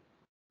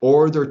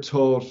 or they're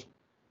taught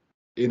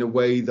in a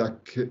way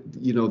that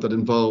that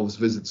involves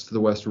visits to the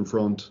Western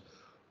Front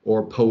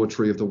or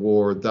poetry of the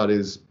war that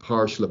is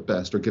partial at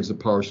best, or gives a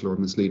partial or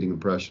misleading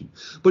impression.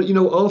 But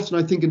often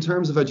I think in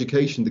terms of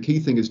education, the key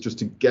thing is just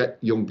to get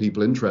young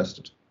people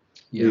interested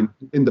in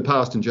the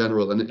past in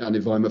general, and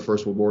if I'm a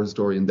First World War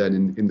historian,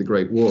 then in the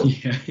Great War.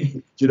 Yeah.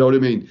 Do you know what I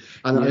mean?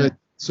 And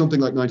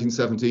something like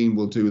 1917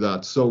 will do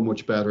that so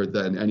much better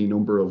than any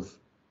number of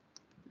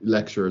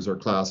lectures or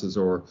classes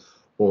or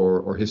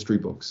history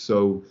books.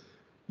 So,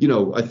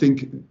 I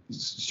think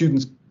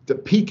students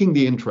piquing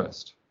the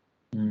interest.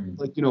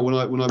 Like, when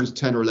I was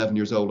 10 or 11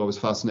 years old, I was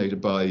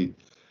fascinated by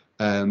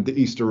the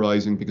Easter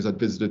Rising because I'd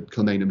visited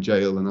Kilmainham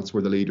Jail, and that's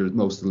where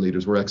most of the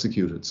leaders were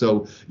executed.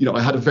 So,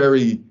 I had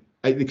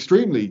an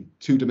extremely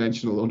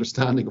two-dimensional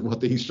understanding of what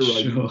the Easter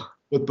Rising was.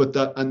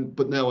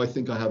 But now I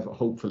think I have,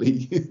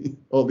 hopefully,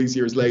 all these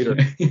years later,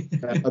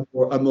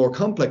 a more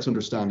complex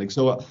understanding.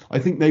 So I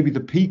think maybe the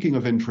piquing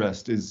of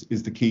interest is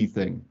the key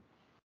thing.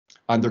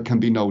 And there can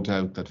be no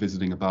doubt that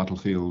visiting a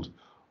battlefield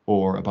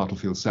or a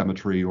battlefield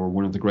cemetery or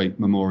one of the great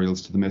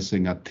memorials to the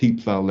missing at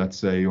Thiepval, let's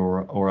say,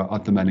 or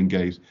at the Menin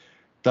Gate,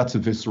 that's a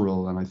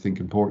visceral and I think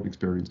important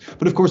experience.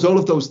 But of course, all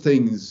of those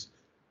things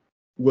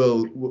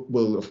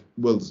will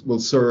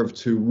serve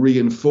to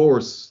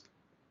reinforce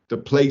the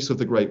place of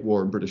the Great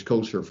War in British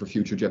culture for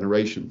future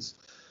generations,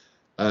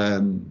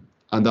 and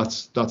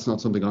that's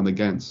not something I'm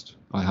against.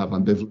 I have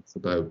ambivalence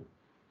about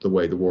the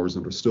way the war is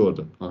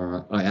understood.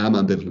 I am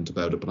ambivalent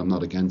about it, but I'm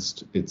not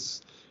against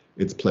its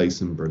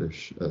place in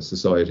British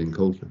society and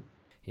culture.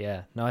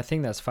 Yeah, no, I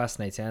think that's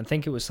fascinating. I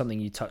think it was something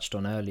you touched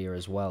on earlier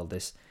as well.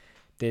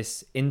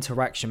 This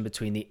interaction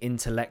between the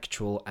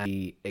intellectual and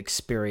the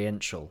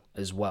experiential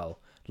as well.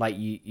 Like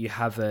you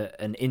have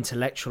an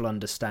intellectual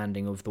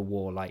understanding of the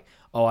war, like,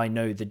 oh, I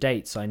know the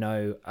dates, I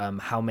know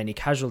how many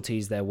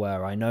casualties there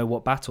were, I know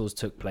what battles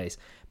took place.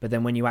 But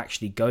then when you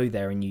actually go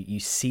there and you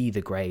see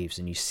the graves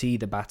and you see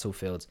the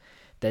battlefields,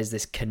 there's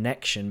this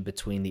connection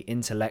between the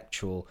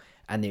intellectual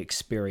and the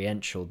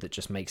experiential that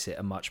just makes it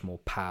a much more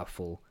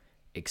powerful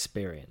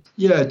experience.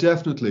 Yeah,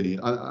 definitely.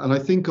 And I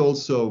think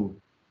also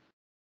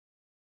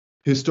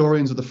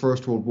historians of the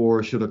First World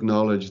War should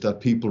acknowledge that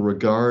people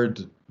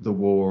regard the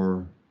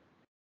war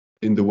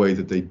in the way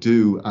that they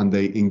do, and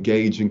they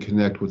engage and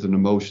connect with it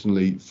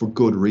emotionally for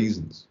good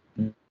reasons.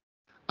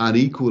 And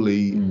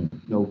equally,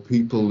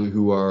 people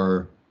who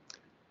are,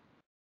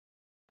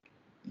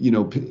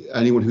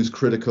 anyone who's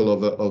critical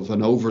of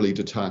an overly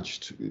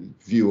detached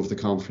view of the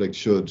conflict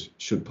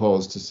should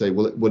pause to say,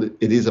 well,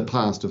 it is a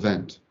past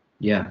event.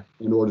 Yeah.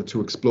 In order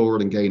to explore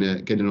it and gain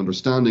an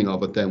understanding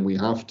of it, then we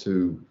have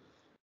to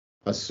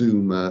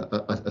assume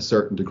a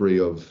certain degree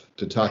of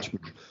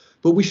detachment.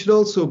 But we should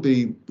also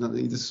be,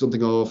 this is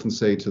something I often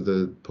say to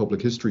the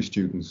public history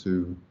students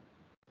who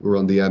were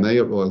on the MA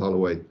at Royal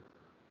Holloway,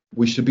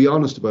 we should be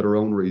honest about our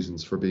own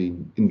reasons for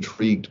being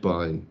intrigued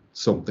by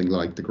something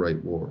like the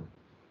Great War.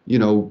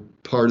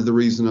 Part of the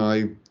reason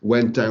I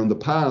went down the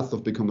path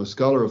of becoming a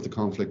scholar of the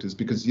conflict is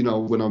because,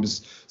 when I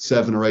was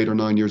 7 or 8 or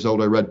 9 years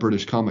old, I read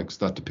British comics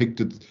that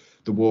depicted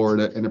the war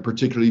in a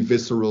particularly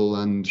visceral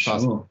and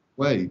fascinating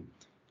way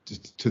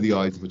to the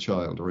eyes of a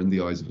child, or in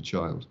the eyes of a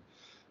child.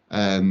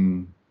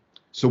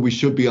 So we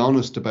should be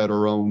honest about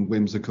our own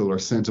whimsical or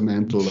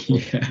sentimental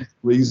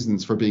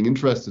reasons for being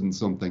interested in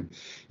something.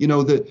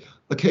 That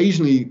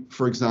occasionally,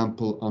 for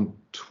example, on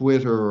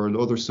Twitter or on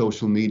other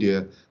social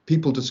media,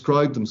 people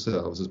describe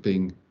themselves as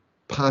being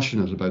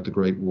passionate about the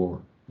Great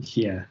War.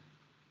 Yeah.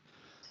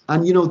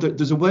 And,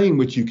 there's a way in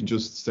which you can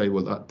just say,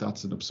 well,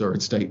 that's an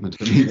absurd statement.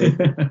 I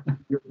mean,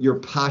 you're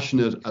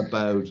passionate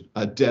about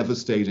a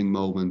devastating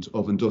moment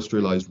of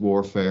industrialized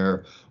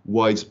warfare,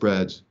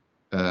 widespread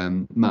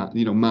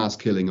mass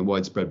killing and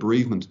widespread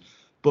bereavement,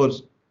 but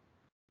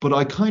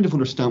I kind of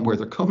understand where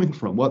they're coming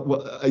from.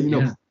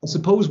 I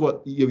suppose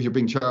what you're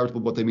being charitable.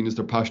 What they mean is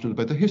they're passionate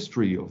about the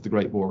history of the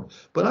Great War,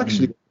 but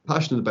actually, what they're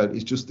passionate about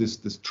is just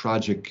this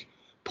tragic,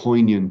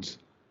 poignant,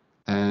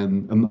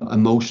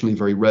 emotionally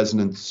very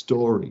resonant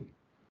story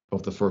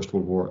of the First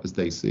World War as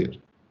they see it.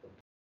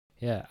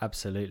 Yeah,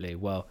 absolutely.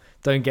 Well,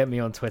 don't get me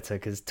on Twitter,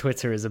 because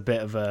Twitter is a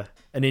bit of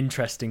an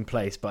interesting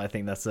place, but I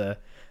think that's a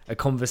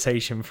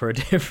conversation for a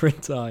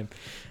different time.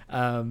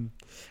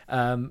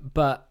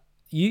 But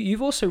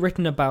you've also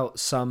written about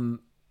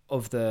some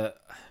of the,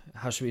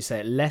 how should we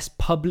say it, less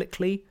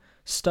publicly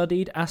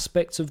studied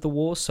aspects of the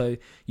war. So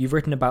you've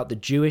written about the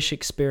Jewish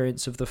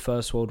experience of the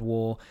First World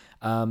War.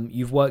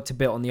 You've worked a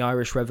bit on the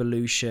Irish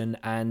Revolution,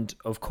 and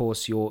of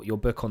course your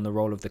book on the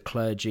role of the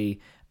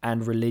clergy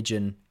and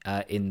religion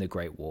in the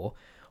Great War.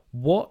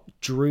 What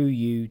drew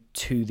you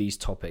to these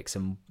topics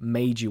and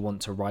made you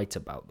want to write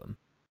about them?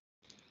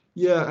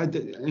 Yeah,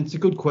 it's a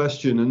good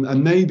question,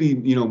 and maybe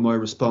my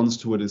response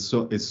to it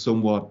is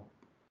somewhat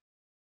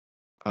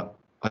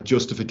a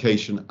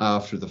justification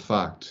after the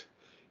fact,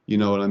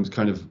 and I'm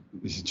kind of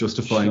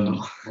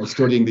justifying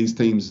studying these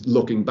themes,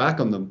 looking back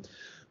on them.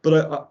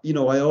 But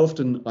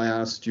I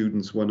ask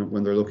students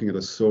when they're looking at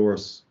a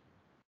source,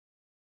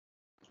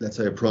 let's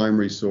say a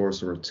primary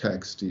source or a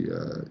text,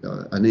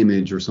 an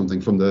image or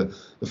something from the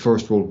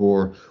First World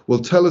War, well,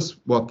 tell us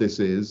what this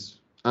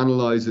is,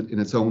 analyze it in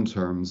its own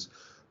terms.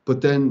 But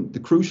then the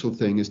crucial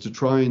thing is to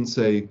try and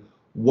say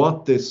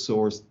what this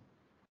source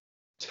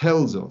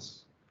tells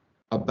us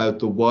about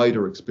the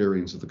wider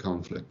experience of the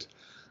conflict.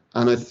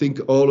 And I think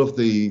all of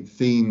the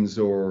themes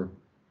or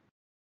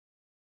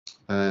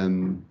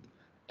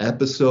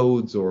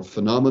episodes or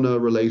phenomena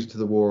related to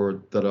the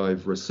war that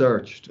I've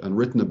researched and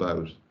written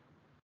about,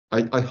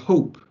 I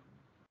hope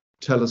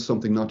tell us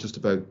something not just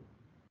about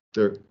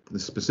the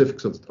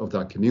specifics of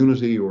that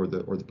community or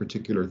the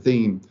particular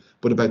theme,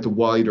 but about the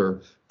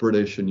wider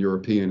British and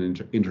European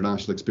and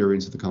international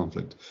experience of the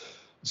conflict.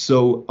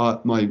 So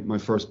my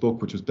first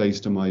book, which was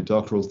based on my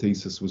doctoral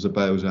thesis, was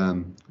about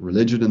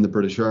religion in the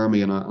British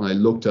Army, and I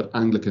looked at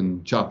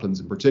Anglican chaplains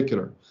in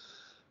particular.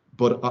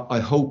 But I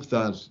hope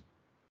that,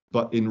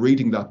 but in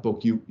reading that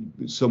book,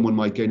 someone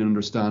might gain an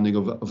understanding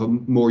of a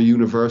more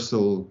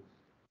universal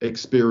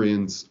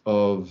experience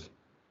of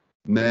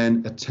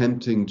men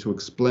attempting to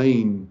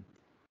explain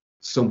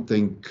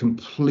something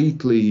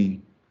completely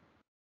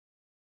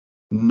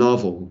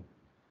novel,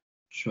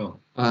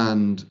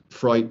 and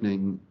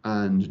frightening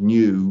and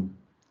new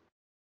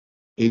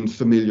in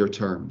familiar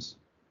terms,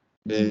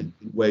 in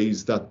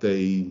ways that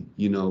they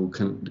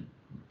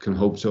can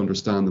hope to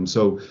understand them.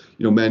 So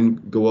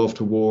men go off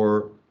to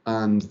war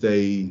and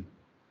they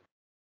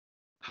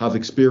have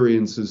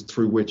experiences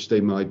through which they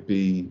might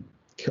be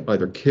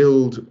either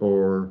killed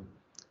or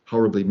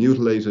horribly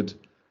mutilated,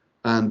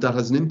 and that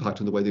has an impact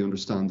on the way they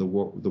understand the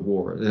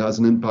war. It has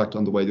an impact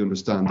on the way they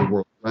understand the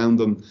world around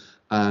them,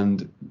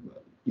 and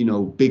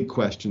big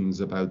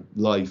questions about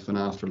life and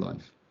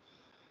afterlife.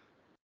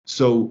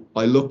 So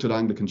I looked at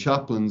Anglican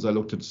chaplains. I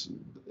looked at,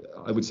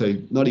 I would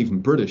say, not even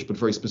British, but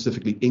very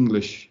specifically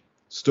English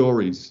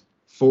stories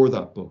for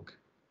that book.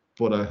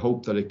 But I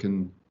hope that it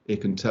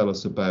can tell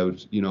us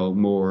about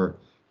more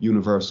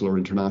universal or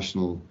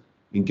international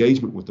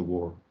engagement with the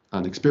war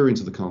and experience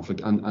of the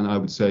conflict, and I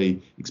would say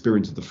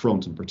experience of the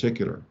front in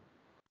particular,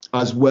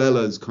 as well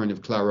as kind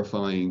of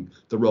clarifying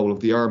the role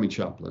of the army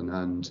chaplain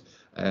and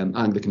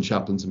Anglican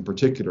chaplains in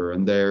particular,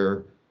 and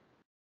their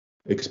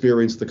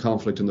experience of the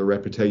conflict and their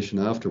reputation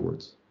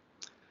afterwards.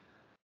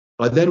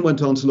 I then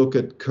went on to look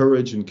at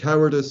courage and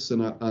cowardice,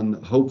 and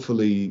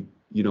hopefully,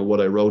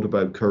 what I wrote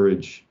about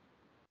courage,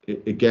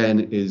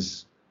 again,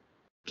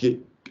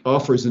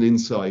 offers an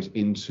insight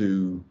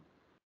into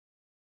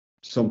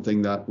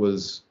something that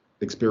was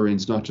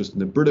experienced not just in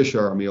the British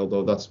Army,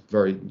 although that's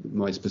very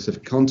my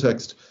specific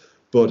context,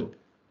 but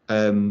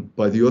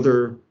by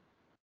the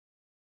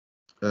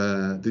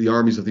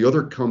armies of the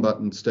other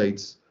combatant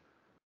states,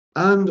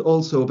 and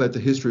also about the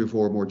history of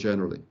war more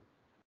generally.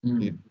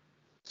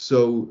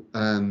 So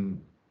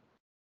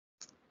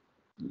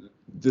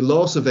the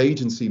loss of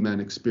agency men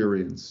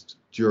experienced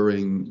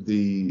during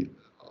the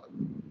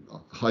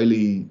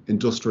highly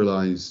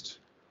industrialized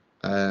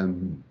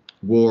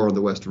war on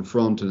the Western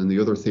Front and in the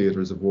other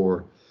theaters of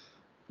war,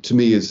 to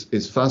me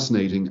is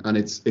fascinating, and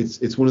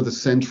it's one of the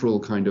central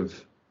kind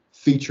of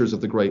features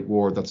of the Great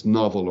War that's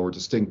novel or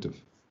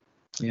distinctive.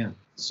 Yeah.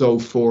 So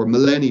for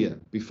millennia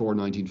before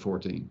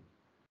 1914,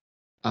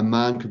 a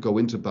man could go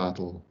into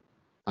battle,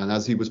 and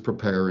as he was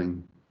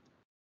preparing,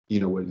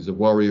 whether he's a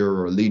warrior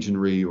or a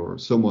legionary or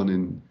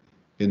someone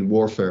in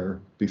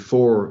warfare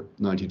before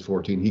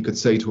 1914, he could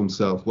say to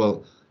himself,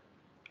 well,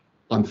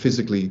 I'm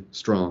physically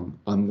strong,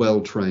 I'm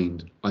well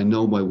trained, I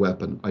know my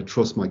weapon, I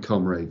trust my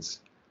comrades,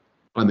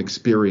 I'm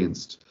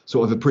experienced,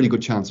 so I have a pretty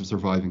good chance of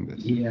surviving this.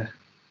 Yeah.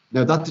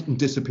 Now that didn't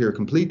disappear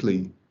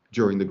completely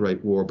during the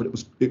Great War, but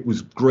it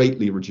was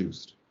greatly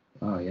reduced.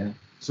 Oh yeah.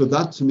 So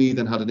that to me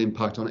then had an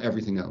impact on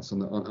everything else,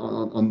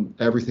 on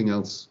everything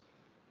else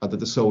that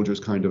the soldiers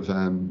kind of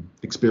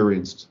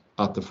experienced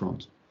at the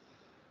front.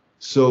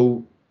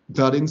 So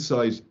that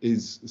insight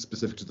is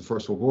specific to the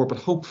First World War, but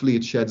hopefully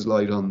it sheds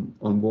light on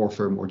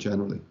warfare more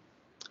generally.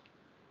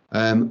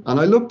 And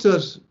I looked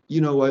at,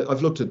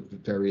 I've looked at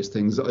various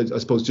things. I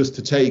suppose just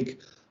to take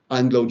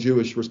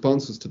Anglo-Jewish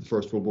responses to the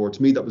First World War,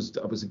 to me that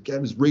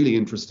was really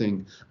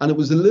interesting, and it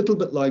was a little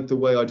bit like the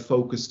way I'd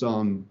focused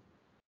on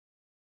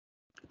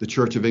the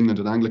Church of England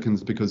and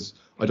Anglicans, because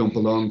I don't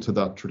belong to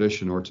that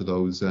tradition or to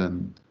those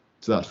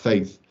to that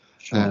faith.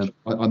 Sure.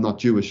 I'm not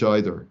Jewish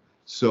either,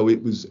 so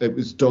it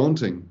was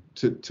daunting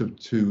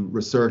to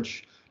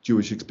research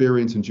Jewish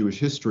experience and Jewish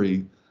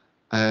history,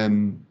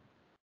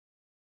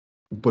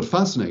 but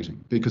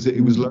fascinating because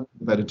it was learning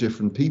about a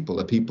different people,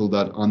 a people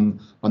that I'm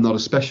not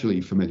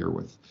especially familiar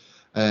with.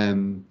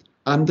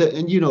 and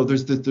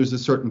there's a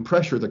certain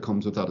pressure that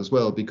comes with that as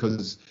well,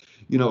 because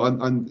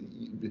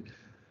I'm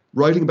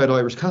writing about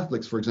Irish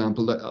Catholics, for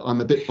example.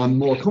 I'm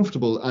more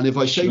comfortable, and if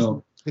I say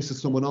this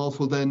is someone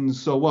awful, then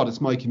so what? It's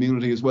my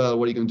community as well.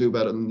 What are you going to do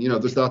about it? And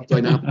there's that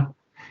dynamic.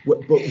 But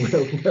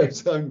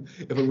whereas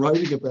if I'm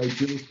writing about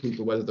Jewish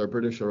people, whether they're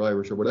British or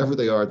Irish or whatever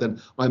they are,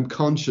 then I'm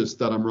conscious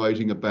that I'm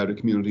writing about a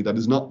community that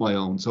is not my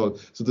own. So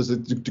there's a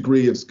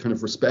degree of kind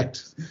of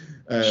respect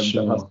that has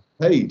to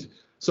be paid.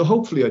 So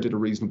hopefully I did a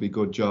reasonably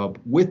good job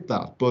with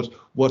that. But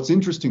what's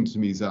interesting to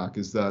me, Zach,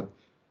 is that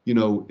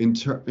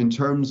in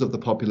terms of the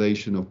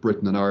population of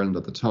Britain and Ireland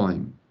at the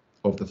time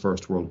of the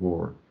First World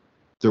War,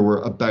 there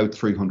were about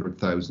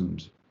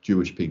 300,000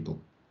 Jewish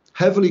people,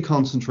 heavily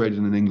concentrated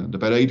in England.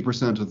 About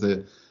 80% of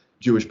the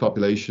Jewish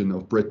population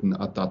of Britain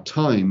at that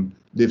time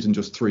lived in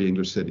just 3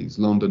 English cities: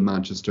 London,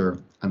 Manchester,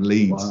 and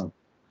Leeds.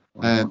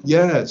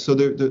 Wow. So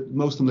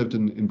most of them lived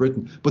in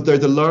Britain, but they're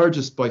the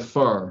largest by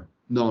far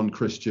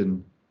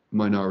non-Christian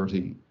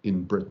minority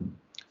in Britain.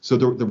 So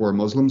there were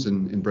Muslims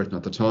in Britain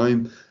at the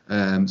time.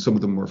 Some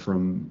of them were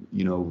from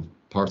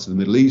parts of the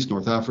Middle East,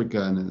 North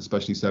Africa, and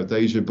especially South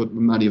Asia, but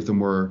many of them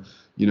were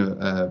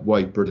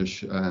white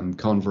British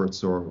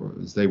converts, or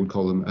as they would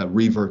call them,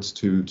 reverts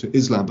to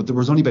Islam. But there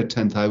was only about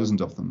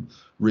 10,000 of them,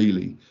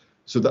 really.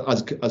 So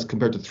that as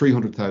compared to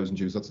 300,000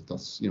 Jews, that's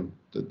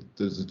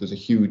there's a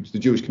huge, the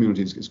Jewish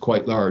community is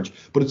quite large,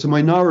 but it's a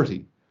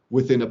minority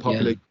within a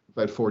population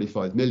of about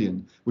 45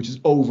 million, which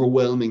is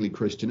overwhelmingly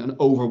Christian and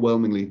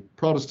overwhelmingly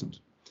Protestant,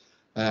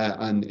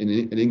 and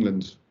in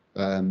England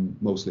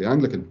mostly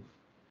Anglican.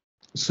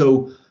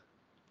 So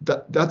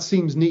that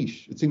seems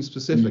niche. It seems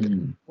specific.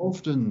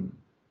 Often,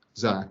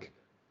 Zach,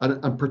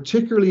 and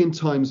particularly in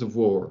times of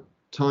war,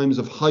 times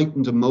of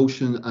heightened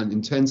emotion and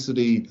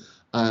intensity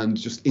and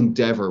just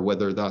endeavor,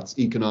 whether that's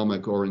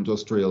economic or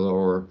industrial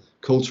or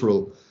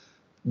cultural,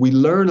 we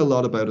learn a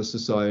lot about a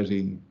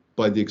society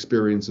by the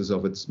experiences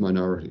of its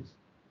minorities.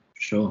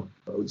 Sure.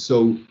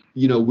 So,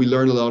 we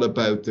learn a lot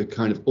about the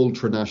kind of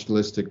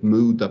ultra-nationalistic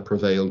mood that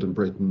prevailed in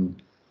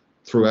Britain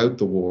throughout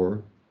the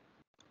war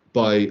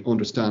by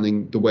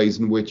understanding the ways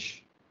in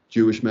which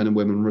Jewish men and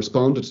women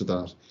responded to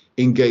that,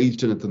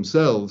 engaged in it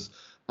themselves,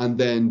 and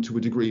then to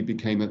a degree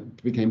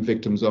became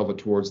victims of it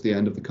towards the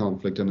end of the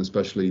conflict, and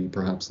especially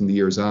perhaps in the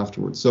years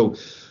afterwards. So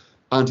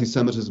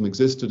anti-Semitism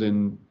existed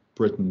in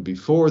Britain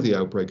before the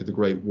outbreak of the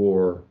Great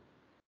War,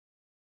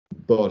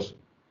 but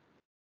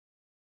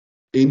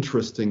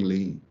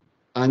interestingly,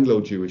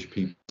 Anglo-Jewish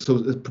people,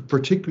 so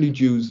particularly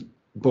Jews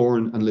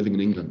born and living in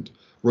England,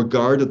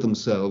 regarded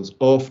themselves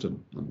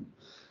often,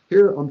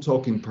 here I'm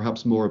talking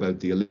perhaps more about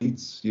the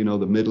elites,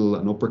 the middle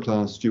and upper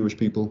class Jewish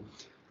people,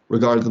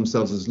 regarded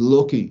themselves as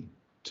lucky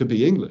to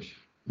be English,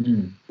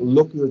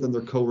 luckier than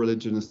their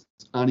co-religionists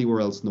anywhere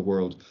else in the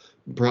world.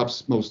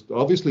 Perhaps most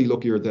obviously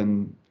luckier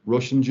than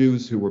Russian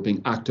Jews who were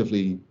being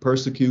actively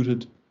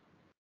persecuted,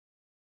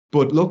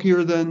 but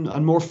luckier than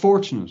and more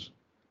fortunate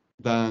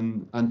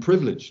than and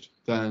privileged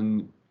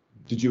than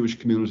the Jewish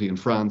community in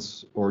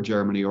France or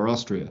Germany or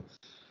Austria,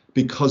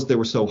 because they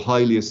were so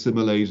highly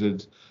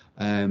assimilated.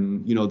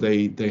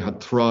 They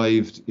had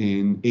thrived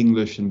in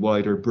English and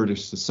wider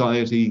British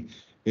society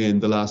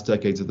in the last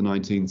decades of the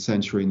 19th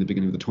century and the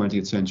beginning of the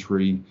 20th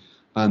century,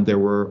 and they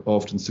were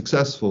often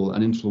successful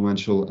and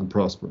influential and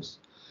prosperous.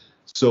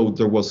 So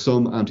there was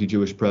some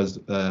anti-Jewish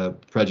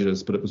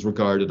prejudice, but it was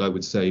regarded, I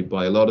would say,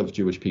 by a lot of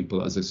Jewish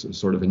people as a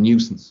sort of a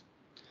nuisance.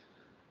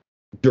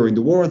 During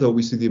the war, though,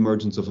 we see the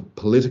emergence of a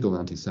political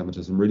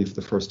anti-Semitism, really for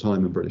the first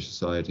time in British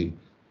society.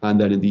 And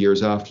then in the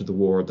years after the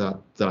war,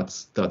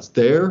 that's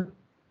there.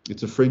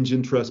 It's a fringe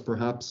interest,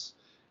 perhaps.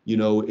 There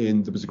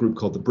was a group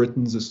called the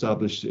Britons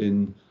established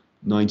in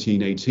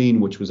 1918,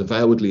 which was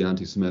avowedly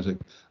anti-Semitic,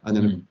 and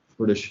then a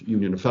British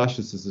Union of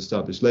Fascists is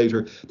established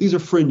later. These are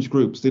fringe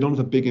groups. They don't have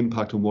a big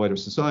impact on wider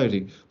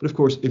society. But of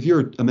course, if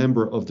you're a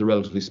member of the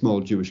relatively small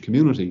Jewish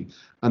community,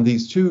 and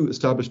these two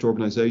established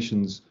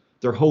organizations,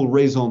 their whole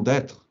raison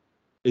d'etre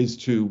is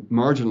to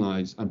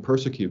marginalize and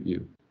persecute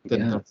you,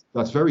 then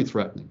that's very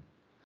threatening.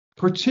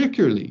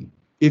 Particularly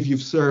if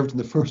you've served in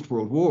the First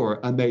World War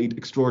and made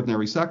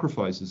extraordinary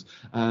sacrifices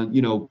and,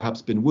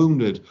 perhaps been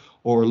wounded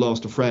or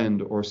lost a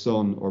friend or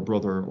son or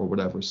brother or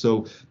whatever.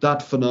 So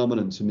that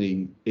phenomenon, to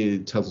me,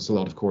 it tells us a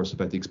lot, of course,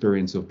 about the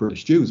experience of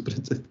British Jews, but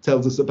it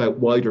tells us about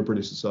wider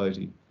British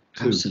society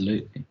too.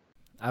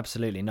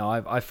 Absolutely. No,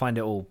 I find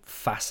it all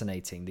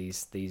fascinating,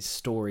 these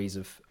stories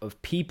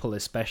of people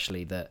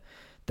especially that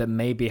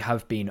maybe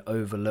have been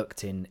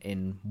overlooked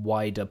in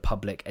wider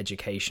public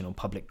education or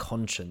public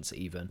conscience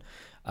even.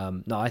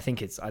 No, I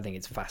think it's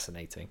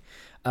fascinating.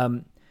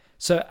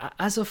 So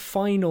as a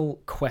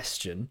final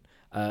question,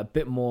 a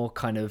bit more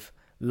kind of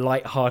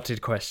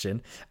light-hearted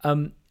question,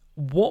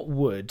 what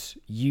would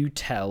you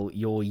tell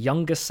your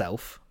younger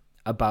self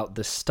about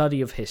the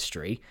study of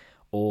history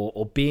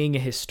or being a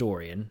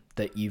historian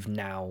that you've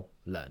now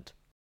learned?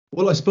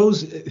 Well, I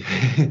suppose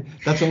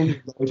that's only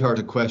a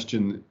light-hearted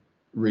question,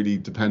 really,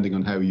 depending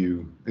on how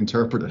you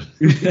interpret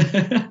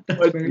it.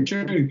 Very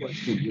true.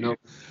 Question,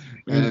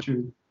 Very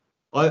true.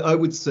 I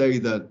would say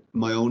that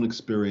my own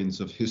experience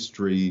of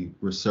history,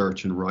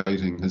 research, and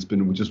writing has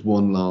been just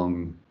one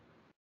long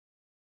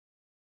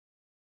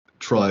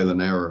trial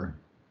and error.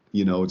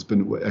 It's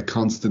been a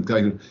constant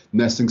kind of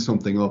messing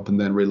something up and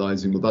then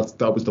realizing, well,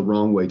 that was the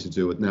wrong way to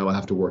do it. Now I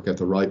have to work out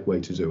the right way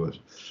to do it.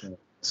 Sure.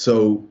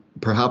 So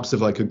perhaps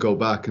if I could go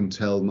back and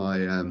tell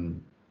my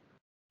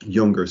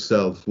younger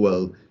self,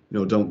 well,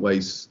 don't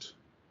waste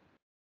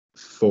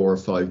 4 or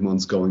 5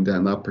 months going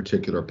down that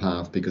particular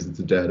path because it's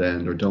a dead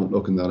end, or don't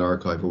look in that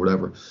archive or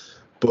whatever.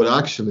 But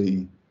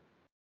actually,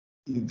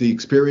 the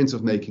experience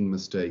of making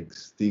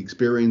mistakes, the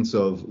experience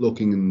of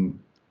looking in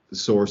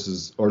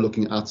sources or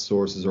looking at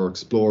sources or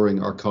exploring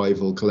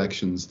archival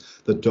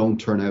collections that don't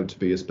turn out to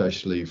be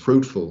especially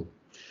fruitful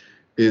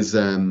is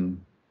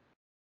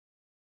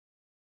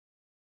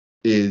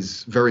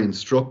very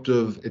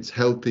instructive. It's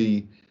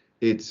healthy.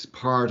 It's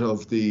part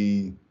of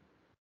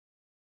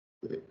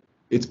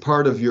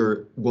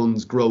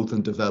one's growth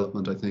and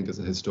development, I think, as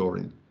a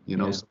historian.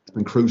 So it's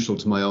been crucial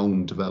to my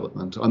own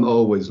development. I'm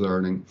always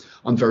learning.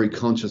 I'm very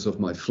conscious of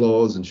my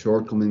flaws and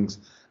shortcomings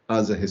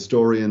as a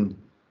historian,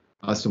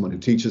 as someone who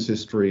teaches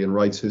history and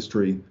writes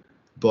history.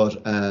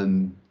 But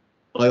I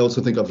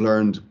also think I've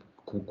learned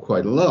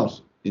quite a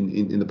lot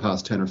in the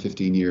past 10 or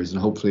 15 years,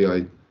 and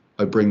hopefully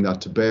I bring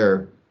that to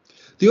bear.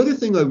 The other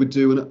thing I would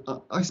do, and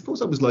I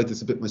suppose I was like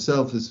this a bit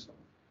myself, is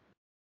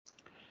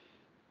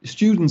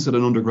students at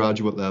an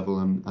undergraduate level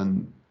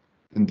and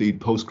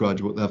indeed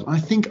postgraduate level. I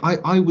think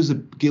I was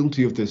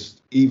guilty of this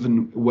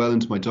even well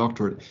into my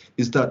doctorate,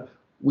 is that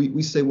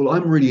we say, well,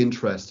 I'm really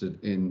interested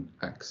in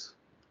X.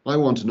 I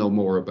want to know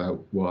more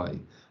about Y.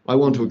 I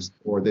want to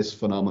explore this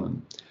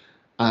phenomenon.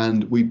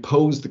 And we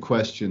pose the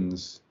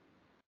questions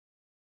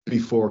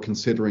before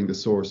considering the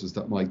sources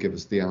that might give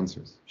us the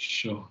answers.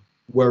 Sure.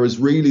 Whereas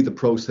really the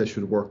process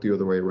should work the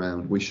other way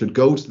around. We should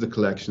go to the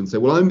collection and say,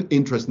 well, I'm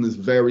interested in this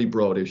very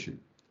broad issue.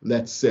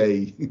 Let's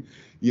say,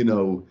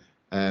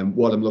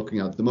 what I'm looking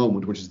at the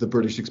moment, which is the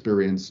British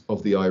experience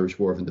of the Irish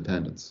War of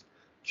Independence.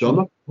 So I'm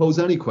not going to pose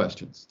any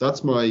questions.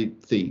 That's my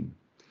theme.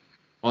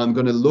 I'm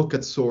going to look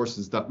at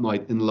sources that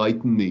might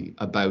enlighten me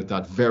about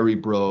that very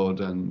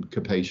broad and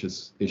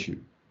capacious issue.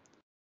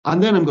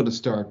 And then I'm going to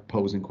start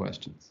posing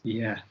questions.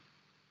 Yeah.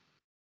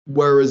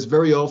 Whereas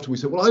very often we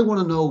say, well, I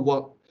want to know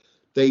what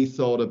they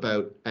thought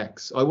about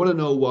X. I want to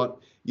know what,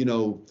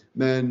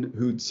 men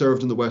who'd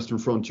served in the Western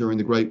Front during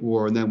the Great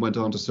War and then went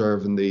on to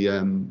serve in the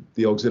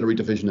Auxiliary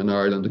Division in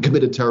Ireland and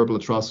committed terrible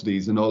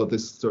atrocities and all of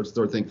this sort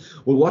of thing.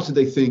 Well, what did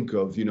they think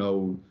of,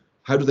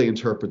 how did they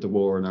interpret the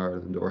war in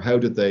Ireland, or how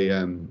did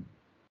their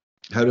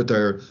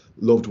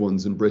loved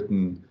ones in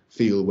Britain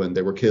feel when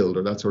they were killed,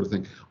 or that sort of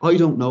thing? I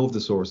don't know if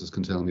the sources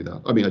can tell me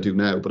that. I mean, I do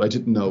now, but I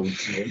didn't know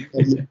a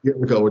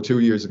year ago or 2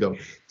 years ago.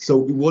 So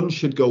one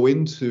should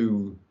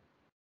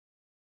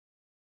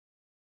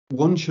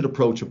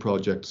approach a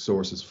project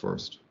sources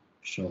first.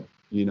 Sure.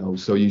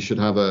 So you should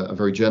have a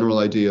very general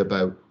idea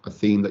about a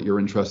theme that you're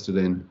interested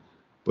in,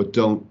 but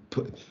don't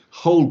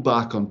hold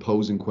back on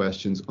posing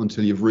questions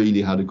until you've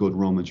really had a good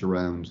rummage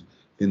around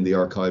in the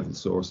archival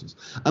sources.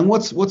 And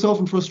what's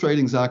often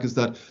frustrating, Zach, is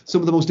that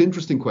some of the most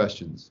interesting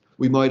questions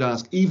we might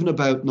ask, even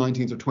about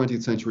 19th or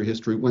 20th century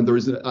history, when there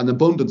is an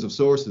abundance of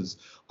sources,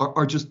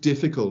 are just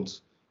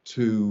difficult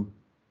to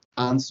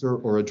answer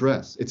or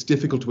address. It's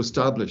difficult to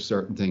establish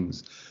certain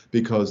things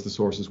because the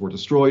sources were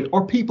destroyed,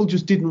 or people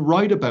just didn't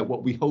write about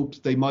what we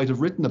hoped they might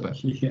have written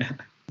about. Yeah.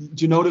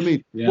 Do you know what I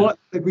mean? Yeah.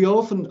 We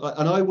often,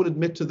 and I will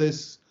admit to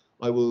this,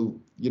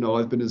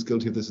 I've been as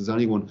guilty of this as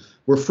anyone.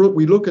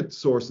 We look at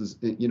sources,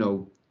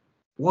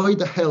 why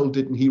the hell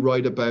didn't he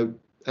write about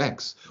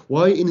X?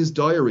 Why in his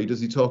diary does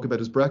he talk about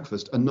his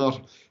breakfast and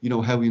not,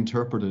 how he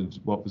interpreted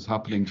what was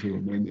happening to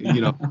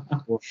him,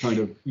 or kind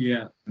of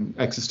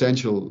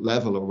existential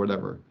level or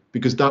whatever,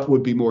 because that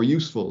would be more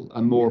useful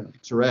and more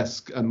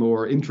picturesque and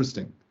more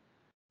interesting.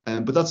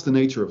 But that's the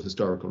nature of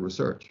historical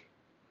research.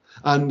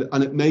 And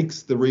it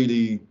makes the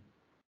really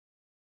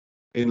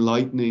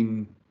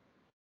enlightening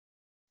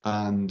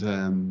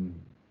and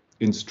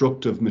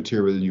instructive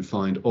material you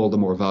find all the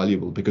more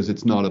valuable because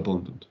it's not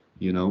abundant,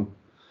 And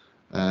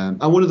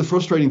one of the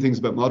frustrating things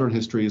about modern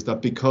history is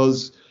that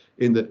because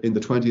in the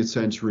 20th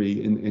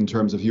century, in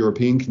terms of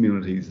European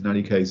communities, in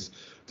any case,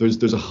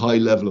 there's a high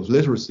level of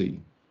literacy.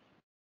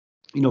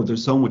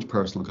 There's so much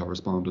personal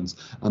correspondence,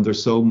 and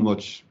there's so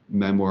much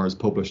memoirs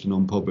published and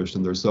unpublished,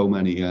 and there's so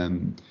many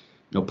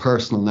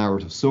personal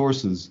narrative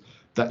sources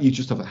that you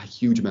just have a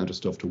huge amount of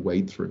stuff to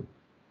wade through.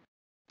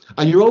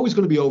 And you're always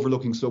going to be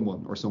overlooking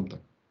someone or something.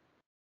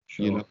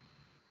 Sure.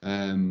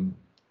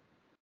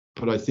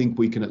 But I think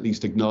we can at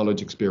least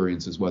acknowledge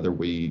experiences, whether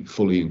we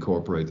fully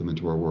incorporate them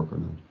into our work or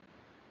not.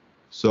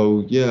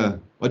 So yeah,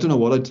 I don't know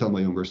what I'd tell my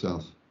younger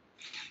self.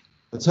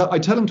 I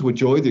tell him to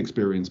enjoy the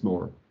experience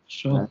more.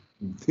 Sure.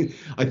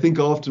 I think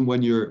often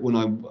when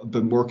I've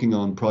been working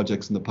on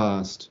projects in the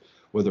past,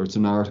 whether it's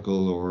an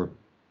article or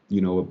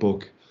a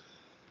book,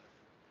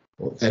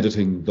 or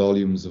editing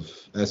volumes of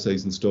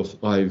essays and stuff,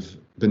 I've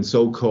been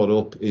so caught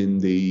up in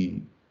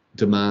the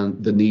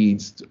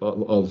needs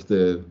of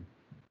the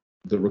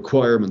the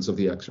requirements of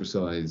the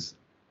exercise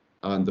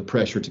and the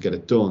pressure to get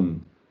it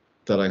done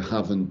that I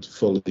haven't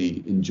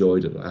fully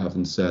enjoyed it. I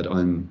haven't said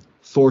I'm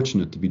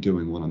fortunate to be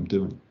doing what I'm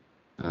doing.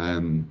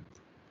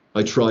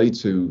 I try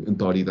to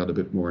embody that a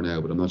bit more now,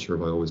 but I'm not sure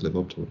if I always live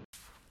up to it.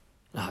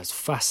 Oh, it's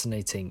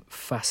fascinating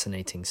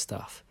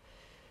stuff.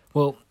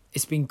 Well,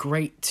 it's been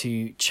great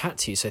to chat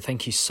to you, so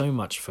thank you so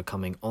much for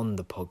coming on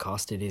the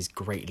podcast. It is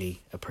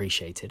greatly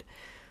appreciated.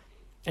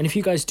 And if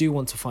you guys do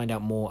want to find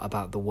out more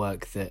about the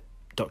work that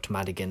Dr.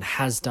 Madigan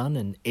has done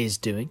and is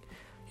doing,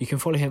 you can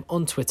follow him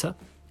on Twitter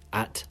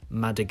at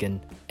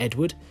Madigan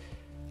Edward,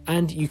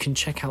 and you can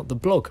check out the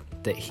blog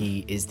that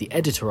he is the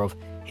editor of,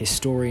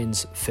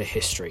 Historians for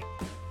History.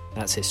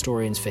 That's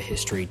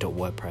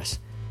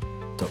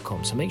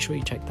historiansforhistory.wordpress.com. So make sure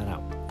you check that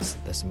out.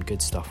 There's some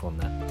good stuff on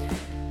there.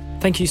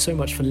 Thank you so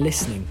much for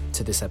listening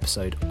to this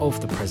episode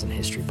of the Present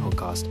History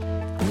Podcast,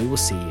 and we will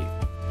see you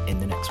in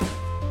the next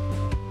one.